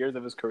first 3 years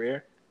of his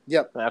career.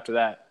 Yep. And after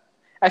that.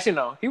 Actually,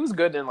 no. He was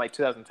good in like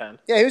 2010.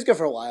 Yeah, he was good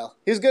for a while.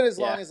 He was good as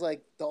long as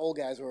like the old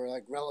guys were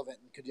like relevant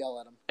and could yell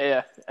at him.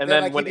 Yeah. And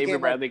then when Avery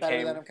Bradley came.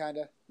 Better than him, kind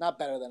of. Not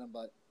better than him,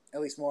 but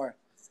at least more.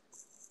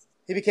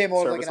 He became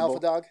more like an alpha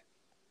dog.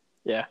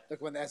 Yeah.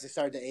 Like as he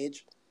started to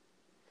age.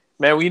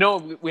 Man, we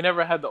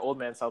never had the old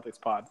man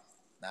Celtics pod.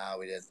 No,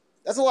 we did.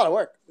 That's a lot of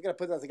work. We gotta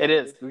put that together.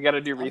 It is. We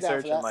gotta do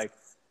research and like,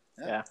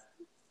 yeah.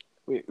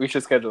 We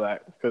should schedule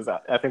that because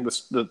I think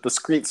the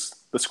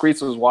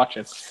Screets was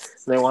watching.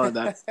 They wanted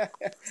that.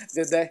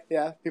 Did they?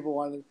 Yeah, people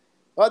wanted.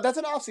 Well, that's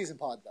an off-season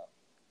pod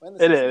though.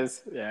 It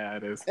is. Yeah,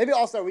 it is. Maybe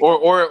All-Star Weekend.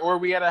 Or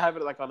we gotta have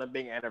it like on a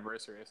big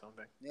anniversary or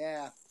something.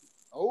 Yeah.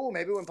 Oh,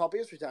 maybe when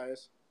Popius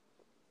retires.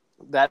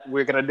 That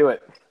we're gonna do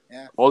it.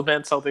 Yeah. Old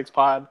man Celtics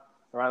pod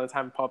around the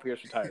time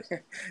Popius retires.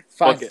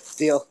 Fine.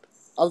 Deal.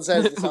 I'll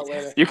decide this out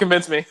later. You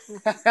convinced me.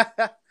 All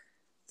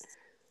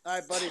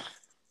right, buddy.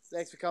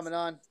 Thanks for coming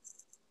on.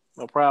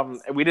 No problem.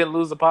 We didn't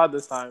lose the pod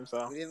this time,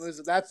 so. We didn't lose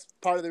it. That's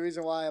part of the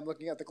reason why I'm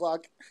looking at the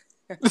clock.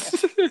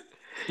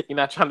 You're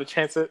not trying to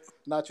chance it?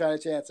 Not trying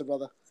to chance it,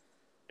 brother.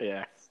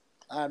 Yeah.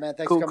 All right, man.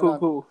 Thanks for coming on.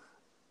 Cool.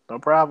 No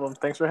problem.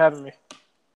 Thanks for having me.